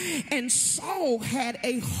God, and Saul had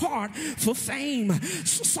a heart for fame.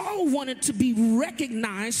 Saul wanted to be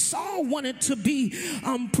recognized. Saul wanted to be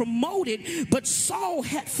promoted, but Saul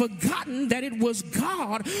had forgotten that it was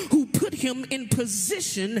God who put him in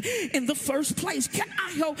position in the first place. Can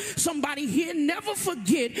I help somebody here? Never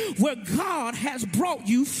forget where God has brought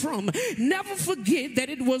you from. Never forget that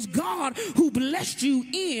it was God who blessed you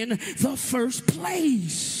in the first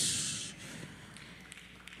place.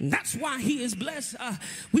 That's why he is blessed.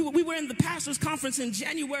 We were in the pastor's conference in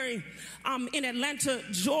January in Atlanta,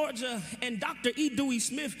 Georgia, and Dr. E. Dewey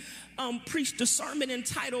Smith preached a sermon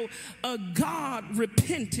entitled God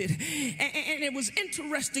Repented. And it was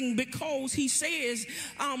interesting because he says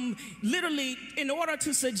literally, in order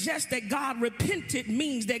to suggest that God repented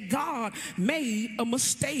means that God made a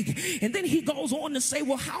mistake. And then he goes on to say,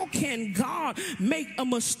 well, how can God make a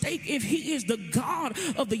mistake if he is the God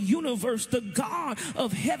of the universe, the God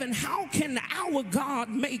of heaven? How can our God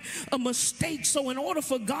make a mistake? So in order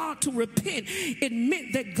for God to repent, it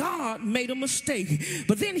meant that God made a mistake.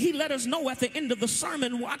 But then he let us know at the end of the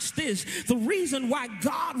sermon, watch this, the reason why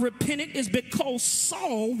God repented is because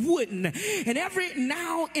Saul wouldn't. And every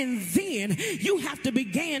now and then you have to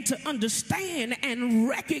begin to understand and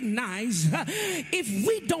recognize if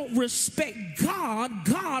we don't respect God,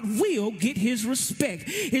 God will get his respect.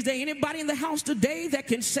 Is there anybody in the house today that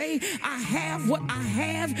can say, I have what I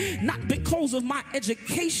have not because of my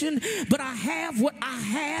education, but I have what I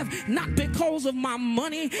have not because of my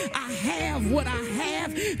money? I have what I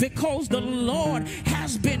have because the Lord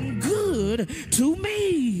has been good to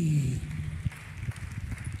me.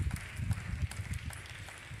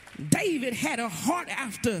 David had a heart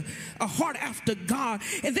after God,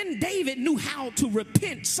 and then David knew how to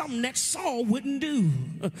repent, something that Saul wouldn't do.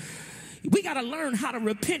 We got to learn how to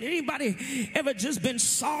repent. Anybody ever just been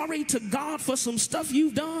sorry to God for some stuff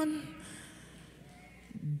you've done?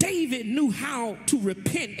 David knew how to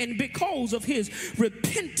repent, and because of his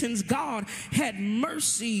repentance, God had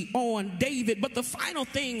mercy on David. But the final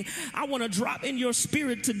thing I want to drop in your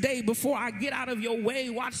spirit today before I get out of your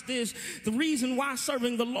way, watch this, the reason why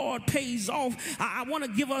serving the Lord pays off. I want to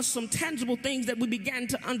give us some tangible things that we began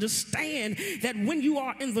to understand, that when you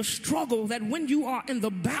are in the struggle, that when you are in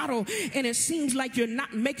the battle and it seems like you're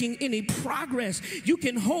not making any progress, you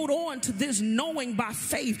can hold on to this knowing by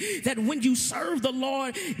faith that when you serve the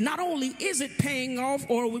Lord, not only is it paying off,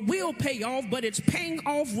 or it will pay off, but it's paying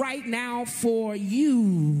off right now for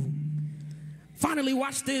you. Finally,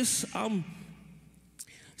 watch this.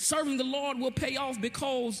 Serving the Lord will pay off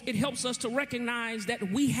because it helps us to recognize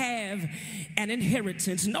that we have an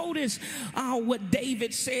inheritance. Notice what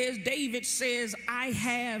David says. David says, I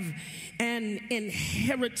have an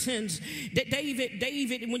inheritance. That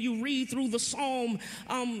David, when you read through the psalm,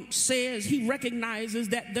 says he recognizes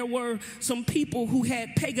that there were some people who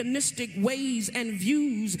had paganistic ways and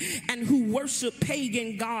views and who worship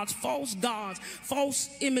pagan gods, false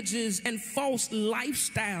images, and false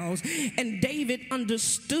lifestyles. And David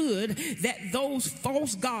understood that those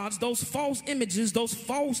false gods, those false images, those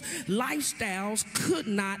false lifestyles could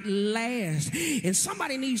not last. And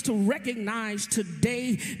somebody needs to recognize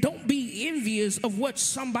today, don't be envious of what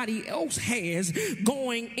somebody else has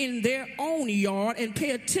going in their own yard, and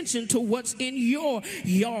pay attention to what's in your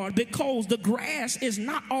yard, because the grass is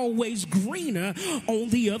not always greener on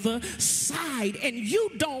the other side, and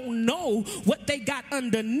you don't know what they got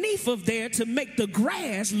underneath of there to make the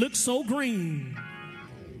grass look so green.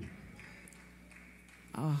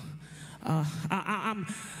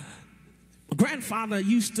 Grandfather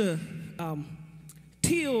used to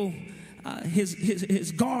till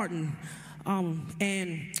his garden,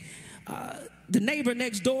 and the neighbor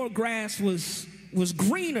next door grass was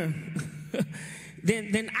greener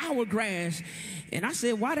than our grass. And I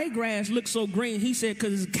said, why they grass look so green? He said,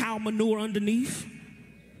 because it's cow manure underneath.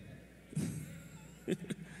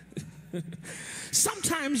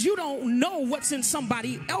 Sometimes you don't know what's in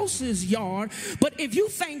somebody else's yard, but if you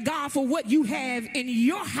thank God for what you have in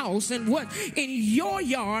your house and what in your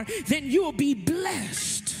yard, then you'll be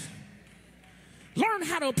blessed. Learn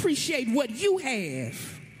how to appreciate what you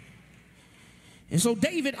have. And so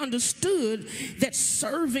David understood that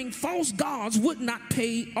serving false gods would not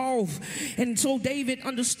pay off. And so David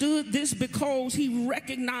understood this because he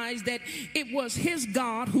recognized that it was his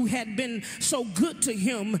God who had been so good to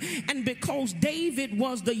him. And because David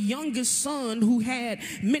was the youngest son who had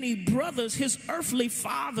many brothers, his earthly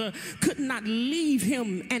father could not leave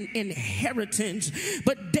him an inheritance.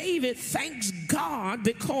 But David thanks God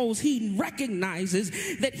because he recognizes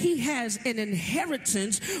that he has an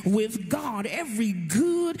inheritance with God. Every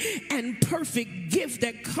good and perfect gift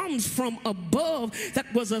that comes from above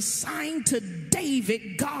that was assigned to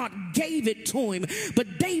David, God gave it to him.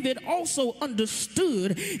 But David also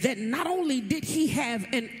understood that not only did he have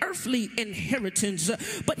an earthly inheritance,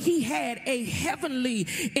 but he had a heavenly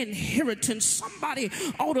inheritance. Somebody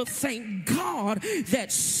ought to thank God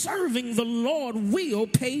that serving the Lord will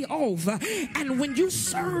pay off. And when you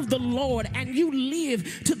serve the Lord and you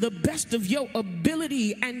live to the best of your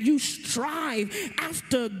ability and you strive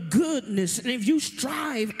after goodness, and if you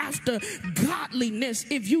strive after godliness,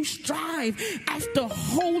 if you strive after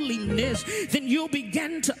holiness, then you'll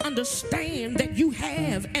begin to understand that you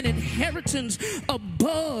have an inheritance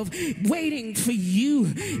above waiting for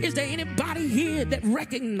you. Is there anybody here that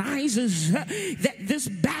recognizes that this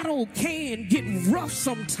battle can get rough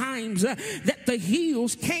sometimes, that the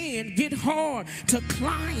hills can get hard to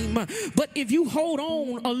climb, but if you hold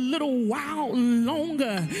on a little while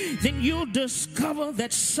longer, then you'll discover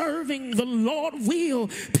that serving the Lord will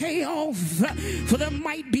pay off? For there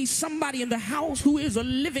might be somebody in the house who is a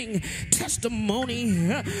living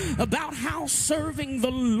testimony about how serving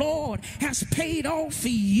the Lord has paid off for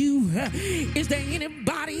you. Is there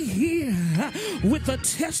anybody here with a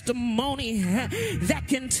testimony that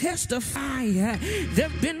can testify? There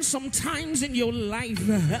have been some times in your life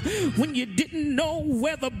when you didn't know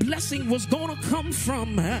where the blessing was going to come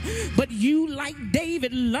from, but you, like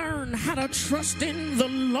David, learned how to trust in the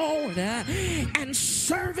Lord, and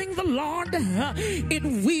serving the Lord, it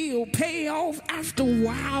will pay off after a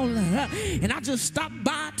while. And I just stopped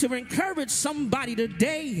by to encourage somebody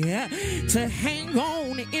today to hang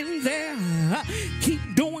on in there.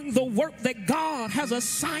 Keep doing the work that God has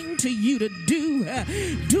assigned to you to do.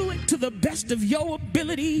 Do it to the best of your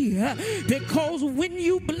ability, because when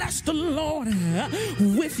you bless the Lord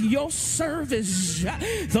with your service,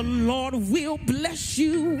 the Lord will bless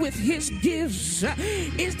you with his gifts.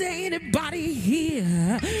 Is there anybody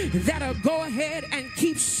here that'll go ahead and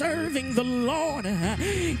keep serving the Lord?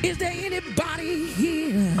 Is there anybody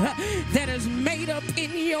here that is made up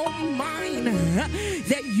in your mind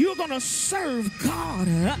that you're gonna serve God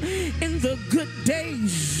in the good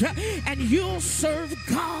days and you'll serve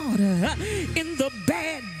God in the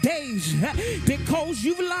bad days, because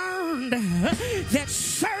you've learned that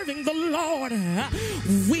serving the Lord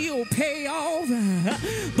will pay off?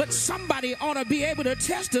 But somebody ought to be able to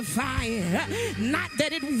testify, not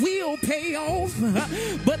that it will pay off,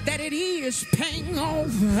 but that it is paying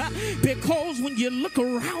off. Because when you look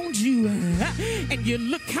around you and you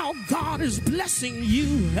look how God is blessing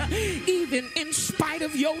you, even in spite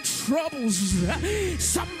of your troubles.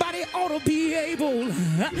 Somebody ought to be able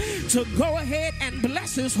to go ahead and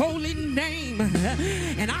bless his holy name.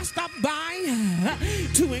 And I stopped by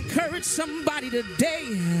to encourage somebody today.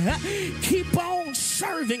 Keep on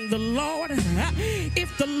serving the Lord.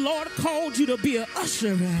 If the Lord called you to be an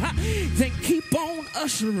usher, then keep on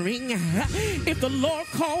ushering. If the Lord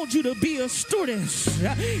called you to be a stewardess,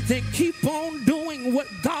 then keep on doing what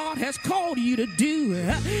God has called you to do.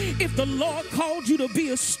 If the Lord called you to be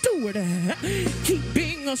a steward, keep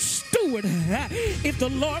being a steward. If the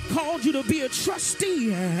Lord called you to be a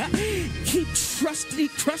trustee, keep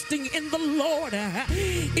trusting in the Lord.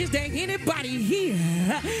 Is there anybody here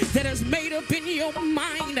that has made up in your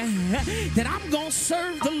mind that I'm going to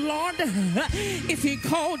serve the Lord? If he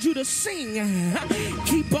called you to sing,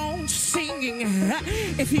 keep on singing.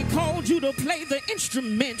 If he called you to play the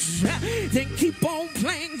instruments, then keep on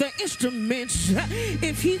playing the instruments.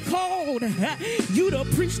 If he called you to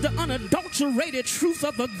preach the unadulterated truth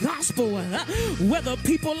of the gospel, whether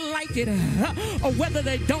people like it or whether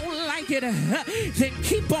they don't like it, then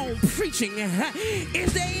keep on preaching.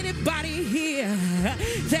 Is there anybody here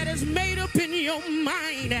that has made up in your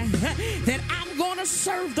mind that I'm going to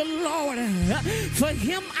serve the Lord? For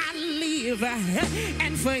him I live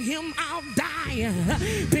and for him I'll die,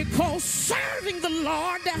 because serving the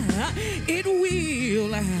Lord, it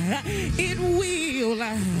will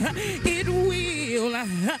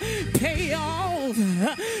pay off.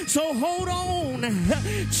 So hold on,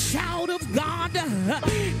 child of God,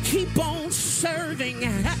 keep on serving,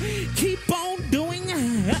 keep on doing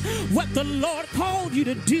what the Lord called you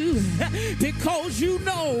to do, because you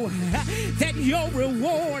know that your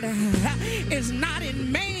reward is not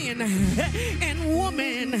in man and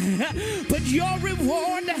woman, but your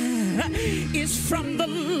reward is from the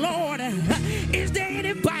Lord. Is there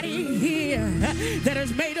anybody here that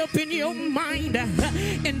has made up in your mind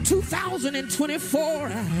in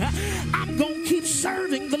 2024, I'm gonna keep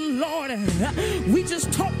serving the Lord? We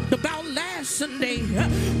just talked about last Sunday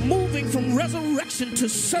moving from resurrection to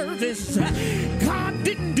service. God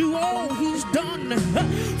didn't do all he's done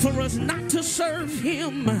for us not to serve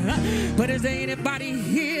him. But is there anybody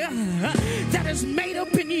here that has made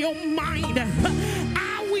up in your mind,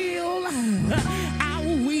 I will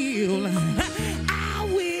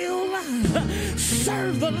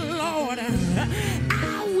serve the Lord,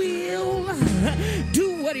 I will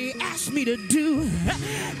do what he asked me to do,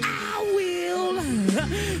 I will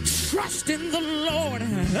trust in the Lord,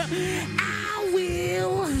 I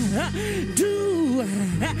will do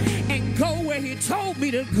and go where he told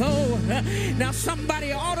me to go. Now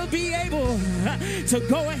somebody ought to be able to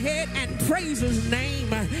go ahead and praise his name.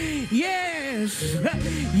 Yes,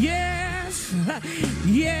 yes,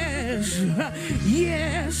 yes,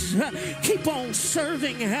 yes. Keep on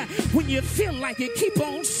serving when you feel like it. Keep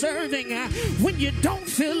on serving when you don't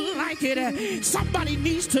feel like it. Somebody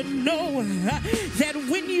needs to know that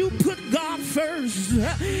when you put God first,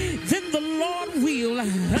 then the Lord will.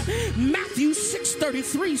 Matthew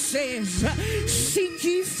 6:33 says, seek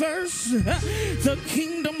ye first the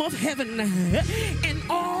kingdom of heaven, and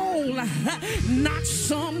all, not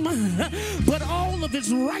some, but all of its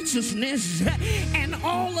righteousness, and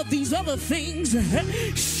all of these other things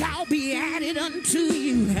shall be added unto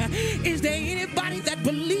you. Is there anybody that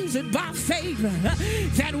believes it by faith,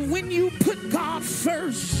 that when you put God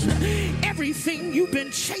first, everything you've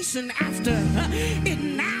been chasing after, it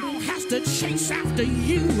now has to chase after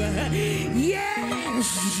you?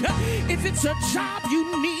 Yes. If it's a job you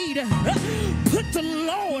need, put the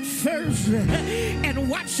Lord first and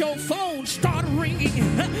watch your phone start ringing.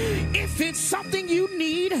 If it's something you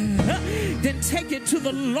need, then take it to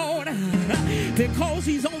the Lord, because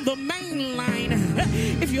he's on the main line.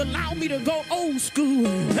 If you allow me to go old school,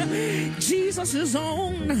 Jesus is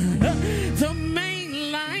on the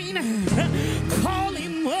main line. Call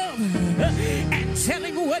him up and tell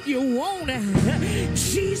him what you want.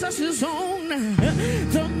 Jesus is on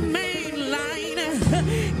the main line.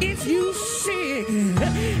 If you sick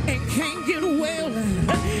and can't get well,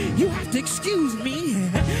 you have to excuse me.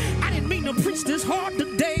 I didn't mean to preach this hard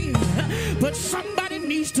today, but somebody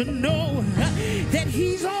needs to know that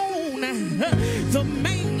he's on the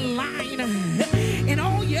main line, and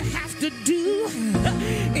all you have to do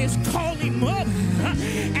is call him up.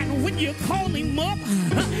 And when you call him up,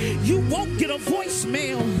 you won't get a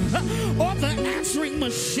voicemail or the answering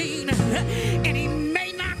machine, and he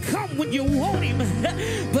may not come when you want him,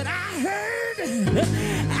 but I heard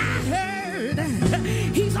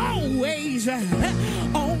he's always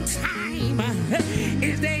on time.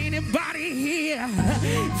 Is there anybody here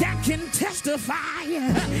that can testify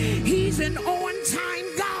he's an on-time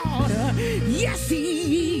God. Yes,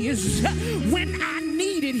 he is. When I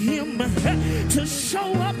needed him to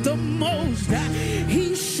show up the most,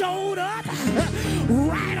 he showed up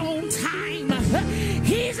right on time.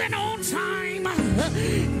 He's an on-time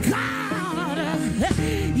God.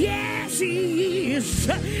 Yes, he is.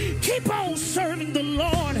 Keep on serving the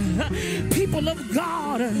Lord, people of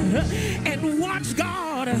God, and watch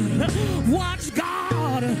God, watch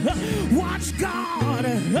God, watch God,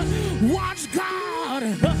 watch God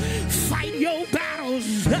fight your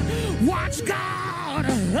battles. Watch God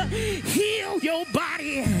heal your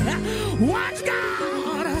body. Watch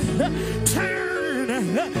God turn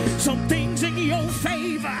some things in your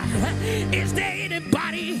favor. Is there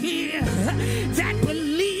anybody here that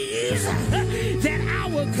believes that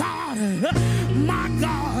our God, my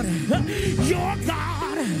God, your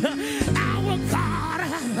God, our God,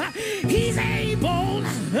 he's able,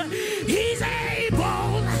 he's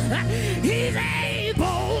able, he's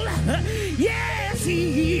able, yes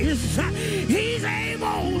he is, he's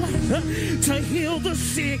able to heal the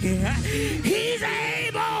sick, he's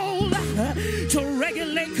able to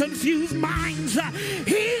regulate confused minds,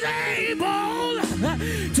 he's able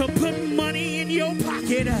to put money in your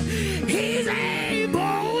pocket, he's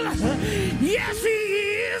able, yes he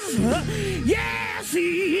is, yes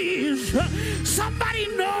he is. Somebody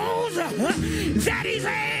knows that he's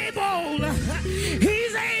able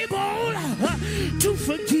to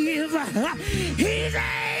forgive, he's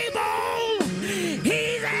able,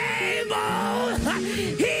 he's able,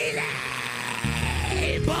 he's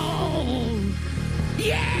able,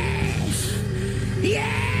 yes,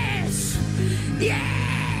 yes,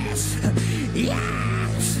 yes,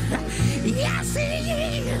 yes, yes he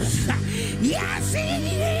is, yes he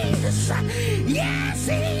is, yes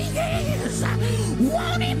he is.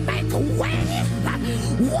 Won't he make a way?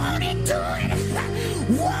 Won't he do it?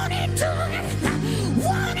 Won't he do it?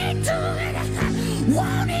 Won't he do it?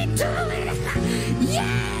 Won't he do it?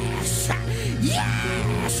 Yes,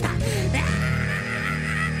 yes, yes.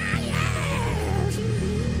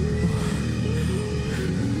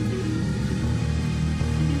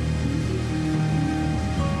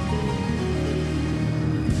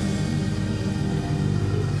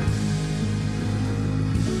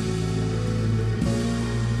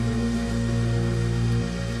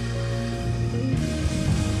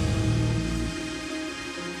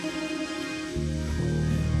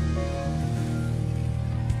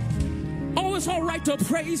 It's all right to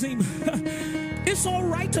praise him. It's all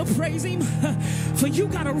right to praise him, for you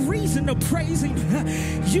got a reason to praise him.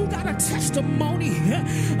 You got a testimony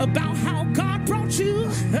about how God brought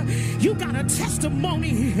you. You got a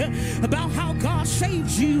testimony about how God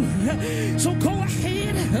saved you. So go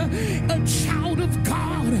ahead, a child of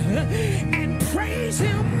God, and praise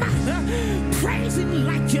him. Praise him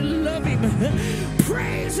like you love him.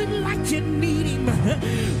 Praise him like you need him.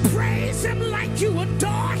 Praise him like you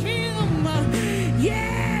adore him.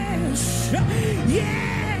 Yes,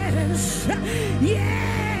 yes,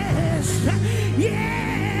 yes,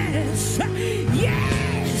 yes,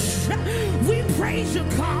 yes. We praise you,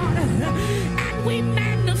 God, and we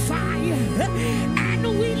magnify you, and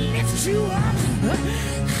we lift you up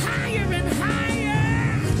higher and higher,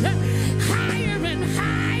 higher and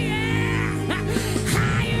higher,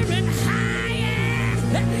 higher and higher,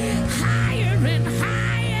 higher and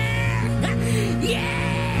higher.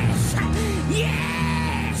 Yes,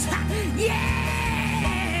 yes, yes.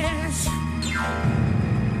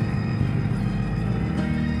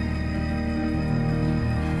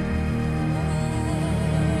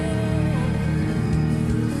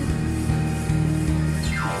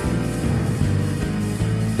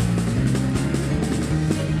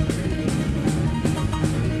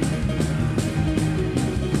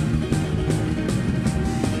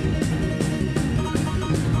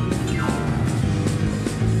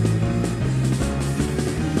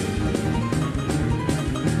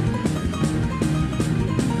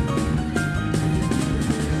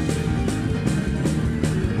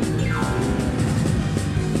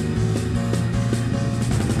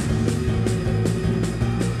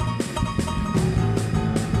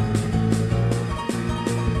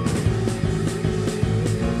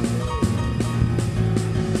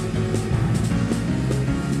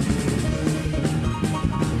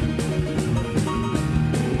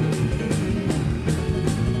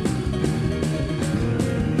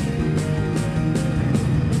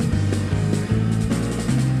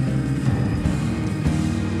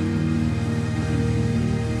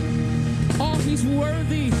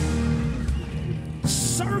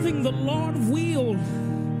 The Lord will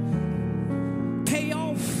pay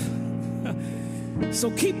off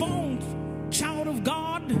So keep on, child of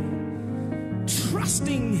God,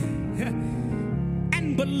 trusting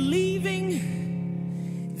and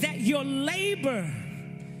believing that your labor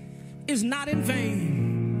is not in vain.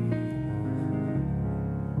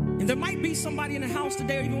 And there might be somebody in the house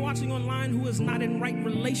today or even watching online who is not in right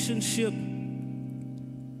relationship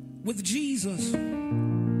with Jesus.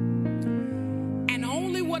 And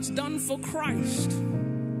only what's done for Christ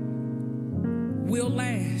will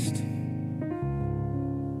last.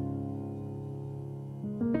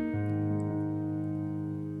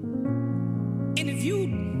 And if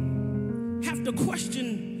you have to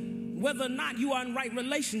question whether or not you are in right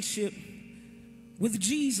relationship with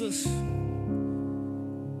Jesus,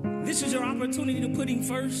 this is your opportunity to put him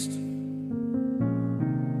first.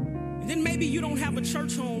 And then maybe you don't have a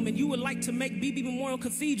church home and you would like to make Beebe Memorial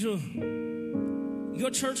Cathedral your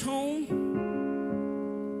church home.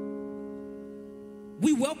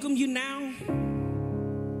 We welcome you now.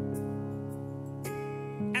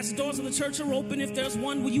 As the doors of the church are open, if there's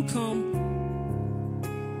one, will you come?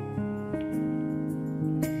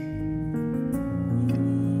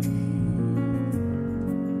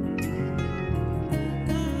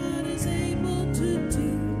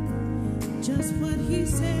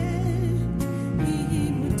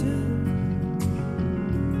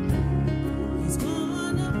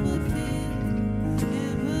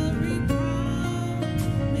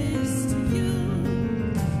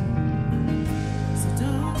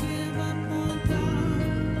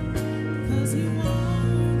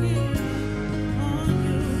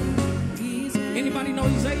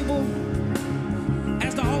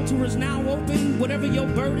 Whatever your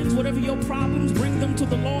burdens, whatever your problems, bring them to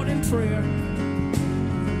the Lord in prayer.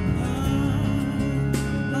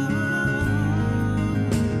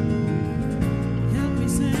 Help me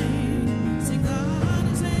sing. Say,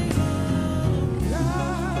 God is able.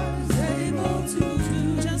 God is able to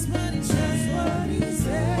do just what he said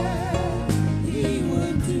he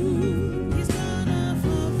would do. He's gonna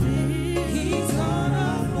fulfill. He's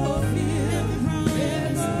gonna fulfill every promise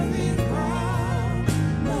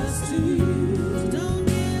to you.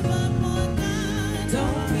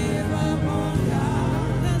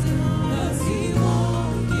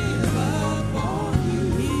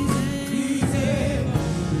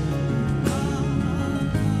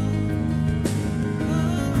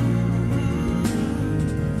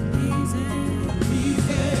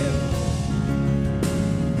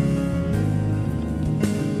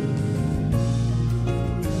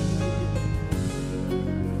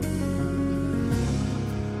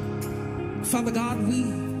 Father God, we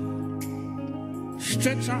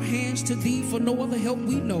stretch our hands to thee for no other help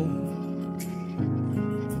we know.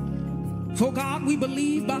 For God, we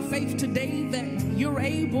believe by faith today that you're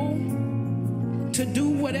able to do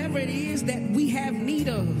whatever it is that we have need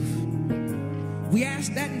of. We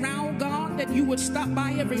ask that now, God, that you would stop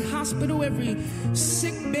by every hospital, every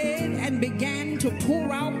sick bed, and begin to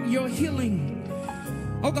pour out your healing.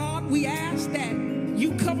 Oh God, we ask that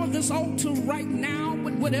you cover this altar right now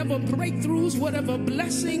with whatever breakthroughs, whatever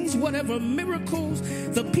blessings, whatever miracles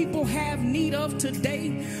the people have need of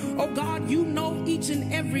today. Oh God, you know each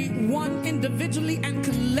and every one individually and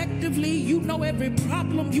collectively. You know every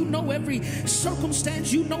problem, you know every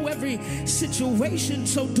circumstance, you know every situation.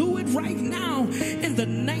 So do it right now in the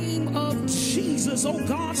name of Jesus. Oh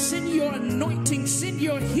God, send your anointing, send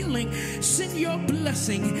your healing, send your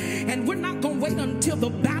blessing. And we're not going to wait until the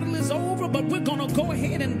battle is over, but we're going to go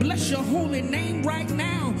ahead and bless your holy name right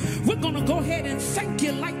now. We're going to go ahead and thank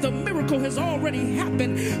you like the miracle has already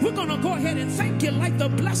happened. We're going to go ahead and thank you like the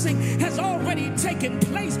blessing has already taken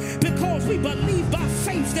place, because we believe by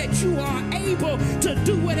faith that you are able to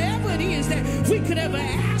do whatever it is that we could ever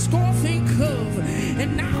ask or think of.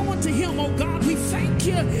 And now unto him, oh God, we thank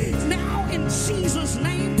you now in Jesus'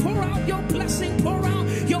 name. Pour out your blessing, pour out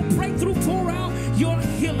your breakthrough, pour out your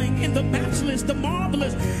healing in the matchless, the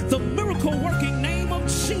marvelous, the miracle working name of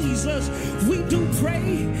Jesus. We do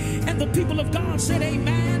pray, and the people of God said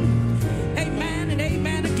amen, amen, and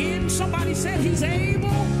amen again. Somebody said he's able.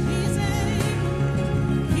 He's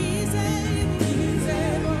able. He's able. He's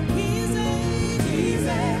able. He's able. He's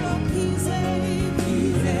able. He's able.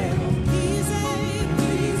 He's able. He's able. He's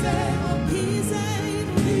able. He's able. He's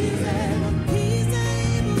able. He's able. He's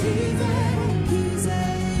able. He's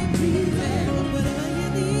able. He's able. Whatever you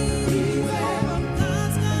need, he's able.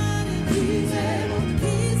 God's got it. He's able.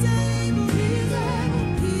 He's able. He's able.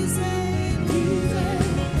 He's able. He's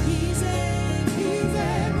able. He's able. He's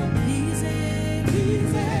able. He's able.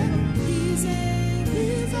 He's able.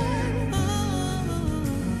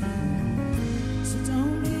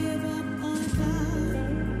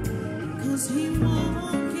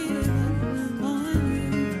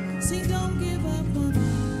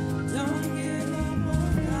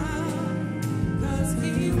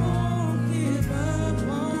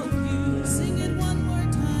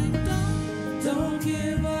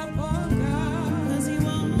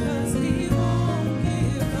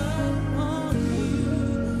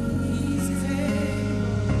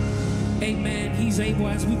 Amen. He's able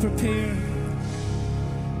as we prepare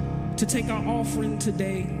to take our offering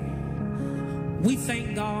today. We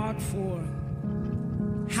thank God for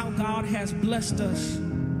how God has blessed us.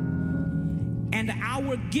 And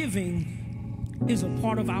our giving is a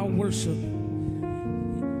part of our worship.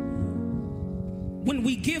 When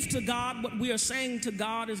we give to God, what we are saying to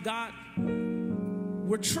God is, God,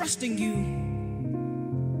 we're trusting you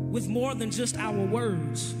with more than just our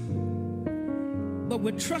words, but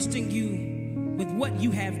we're trusting you with what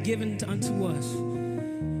you have given unto us.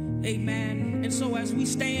 Amen. And so as we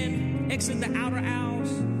stand, exit the outer aisles,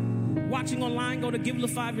 watching online, go to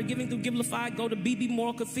Givelify. If you're giving through Givelify, go to Beebe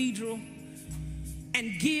Cathedral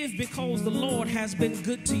and give because the Lord has been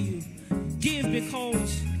good to you. Give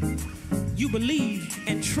because you believe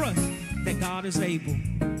and trust that God is able.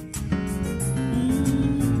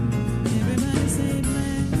 Everybody say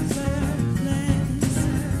bless, bless,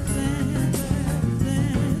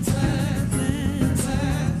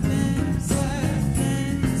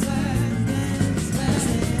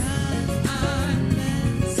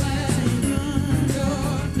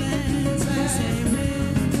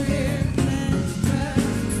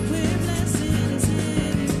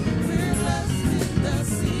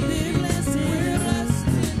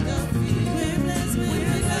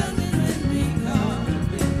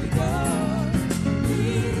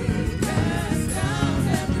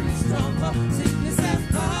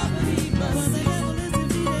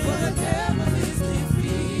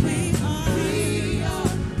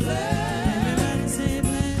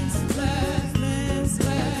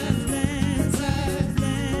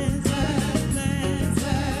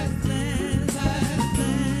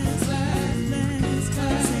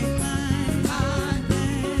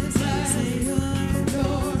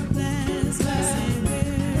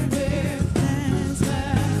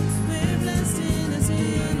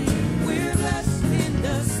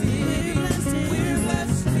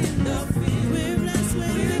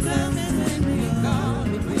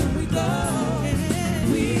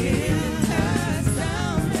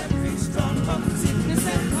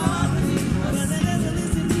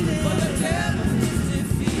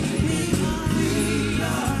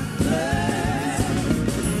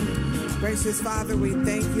 Gracious Father, we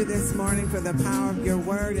thank you this morning for the power of your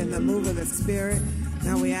word and the move of the Spirit.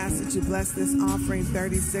 Now we ask that you bless this offering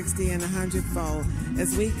 30, 60, and 100-fold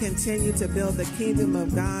as we continue to build the kingdom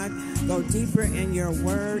of God, go deeper in your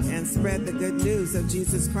word, and spread the good news of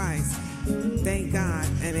Jesus Christ. Thank God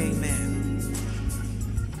and amen.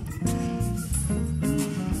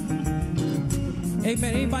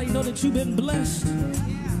 Amen. Anybody know that you've been blessed?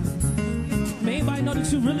 Anybody know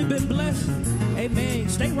that you've really been blessed? Amen.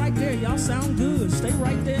 Stay right there. Y'all sound good. Stay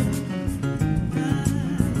right there.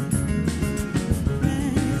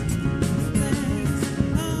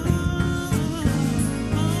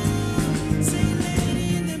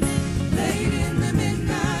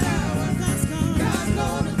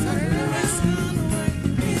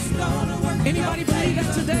 Anybody believe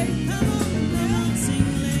that today? Come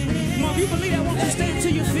on, if you believe that, won't you stand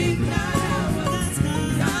to your feet?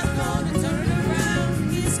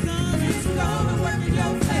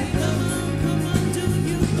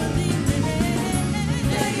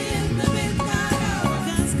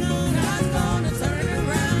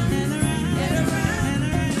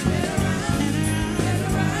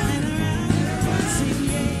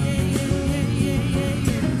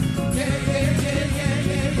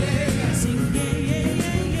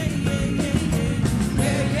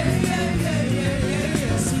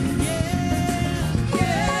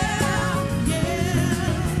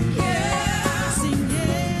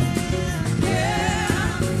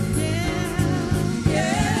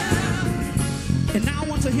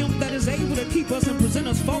 Us and present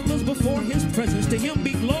us faultless before his presence. To him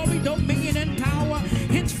be glory, dominion, and power,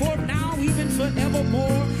 henceforth, now, even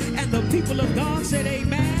forevermore. And the people of God said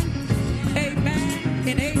amen, amen,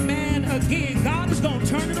 and amen again. God is going to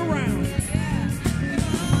turn it around.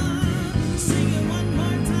 Sing it one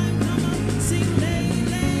more time, come on, sing lay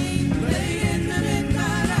in the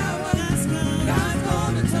midnight hour. God's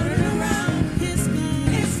gonna turn it around. It's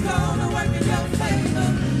gonna work in your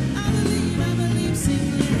favor. I believe, sing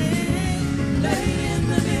lay in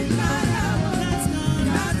the midnight hour.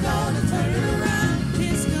 God's gonna turn it around.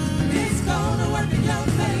 It's gonna work in your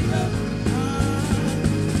favor.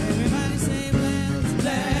 Everybody say bless,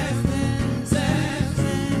 bless, bless, bless,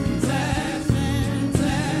 bless.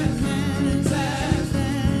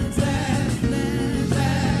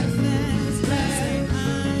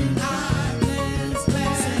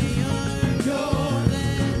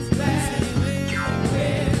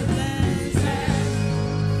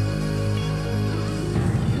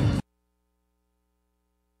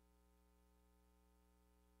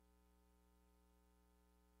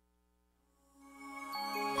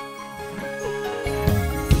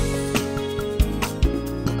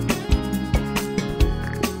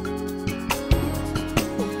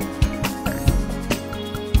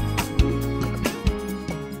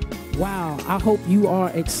 I hope you are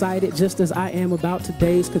excited just as I am about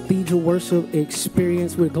today's Cathedral worship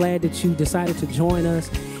experience. We're glad that you decided to join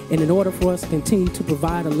us. And in order for us to continue to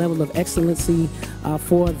provide a level of excellency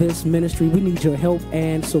for this ministry, we need your help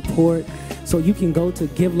and support. So you can go to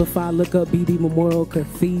Givelify, look up Beebe Memorial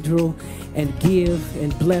Cathedral, and give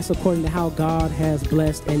and bless according to how God has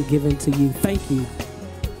blessed and given to you. Thank you.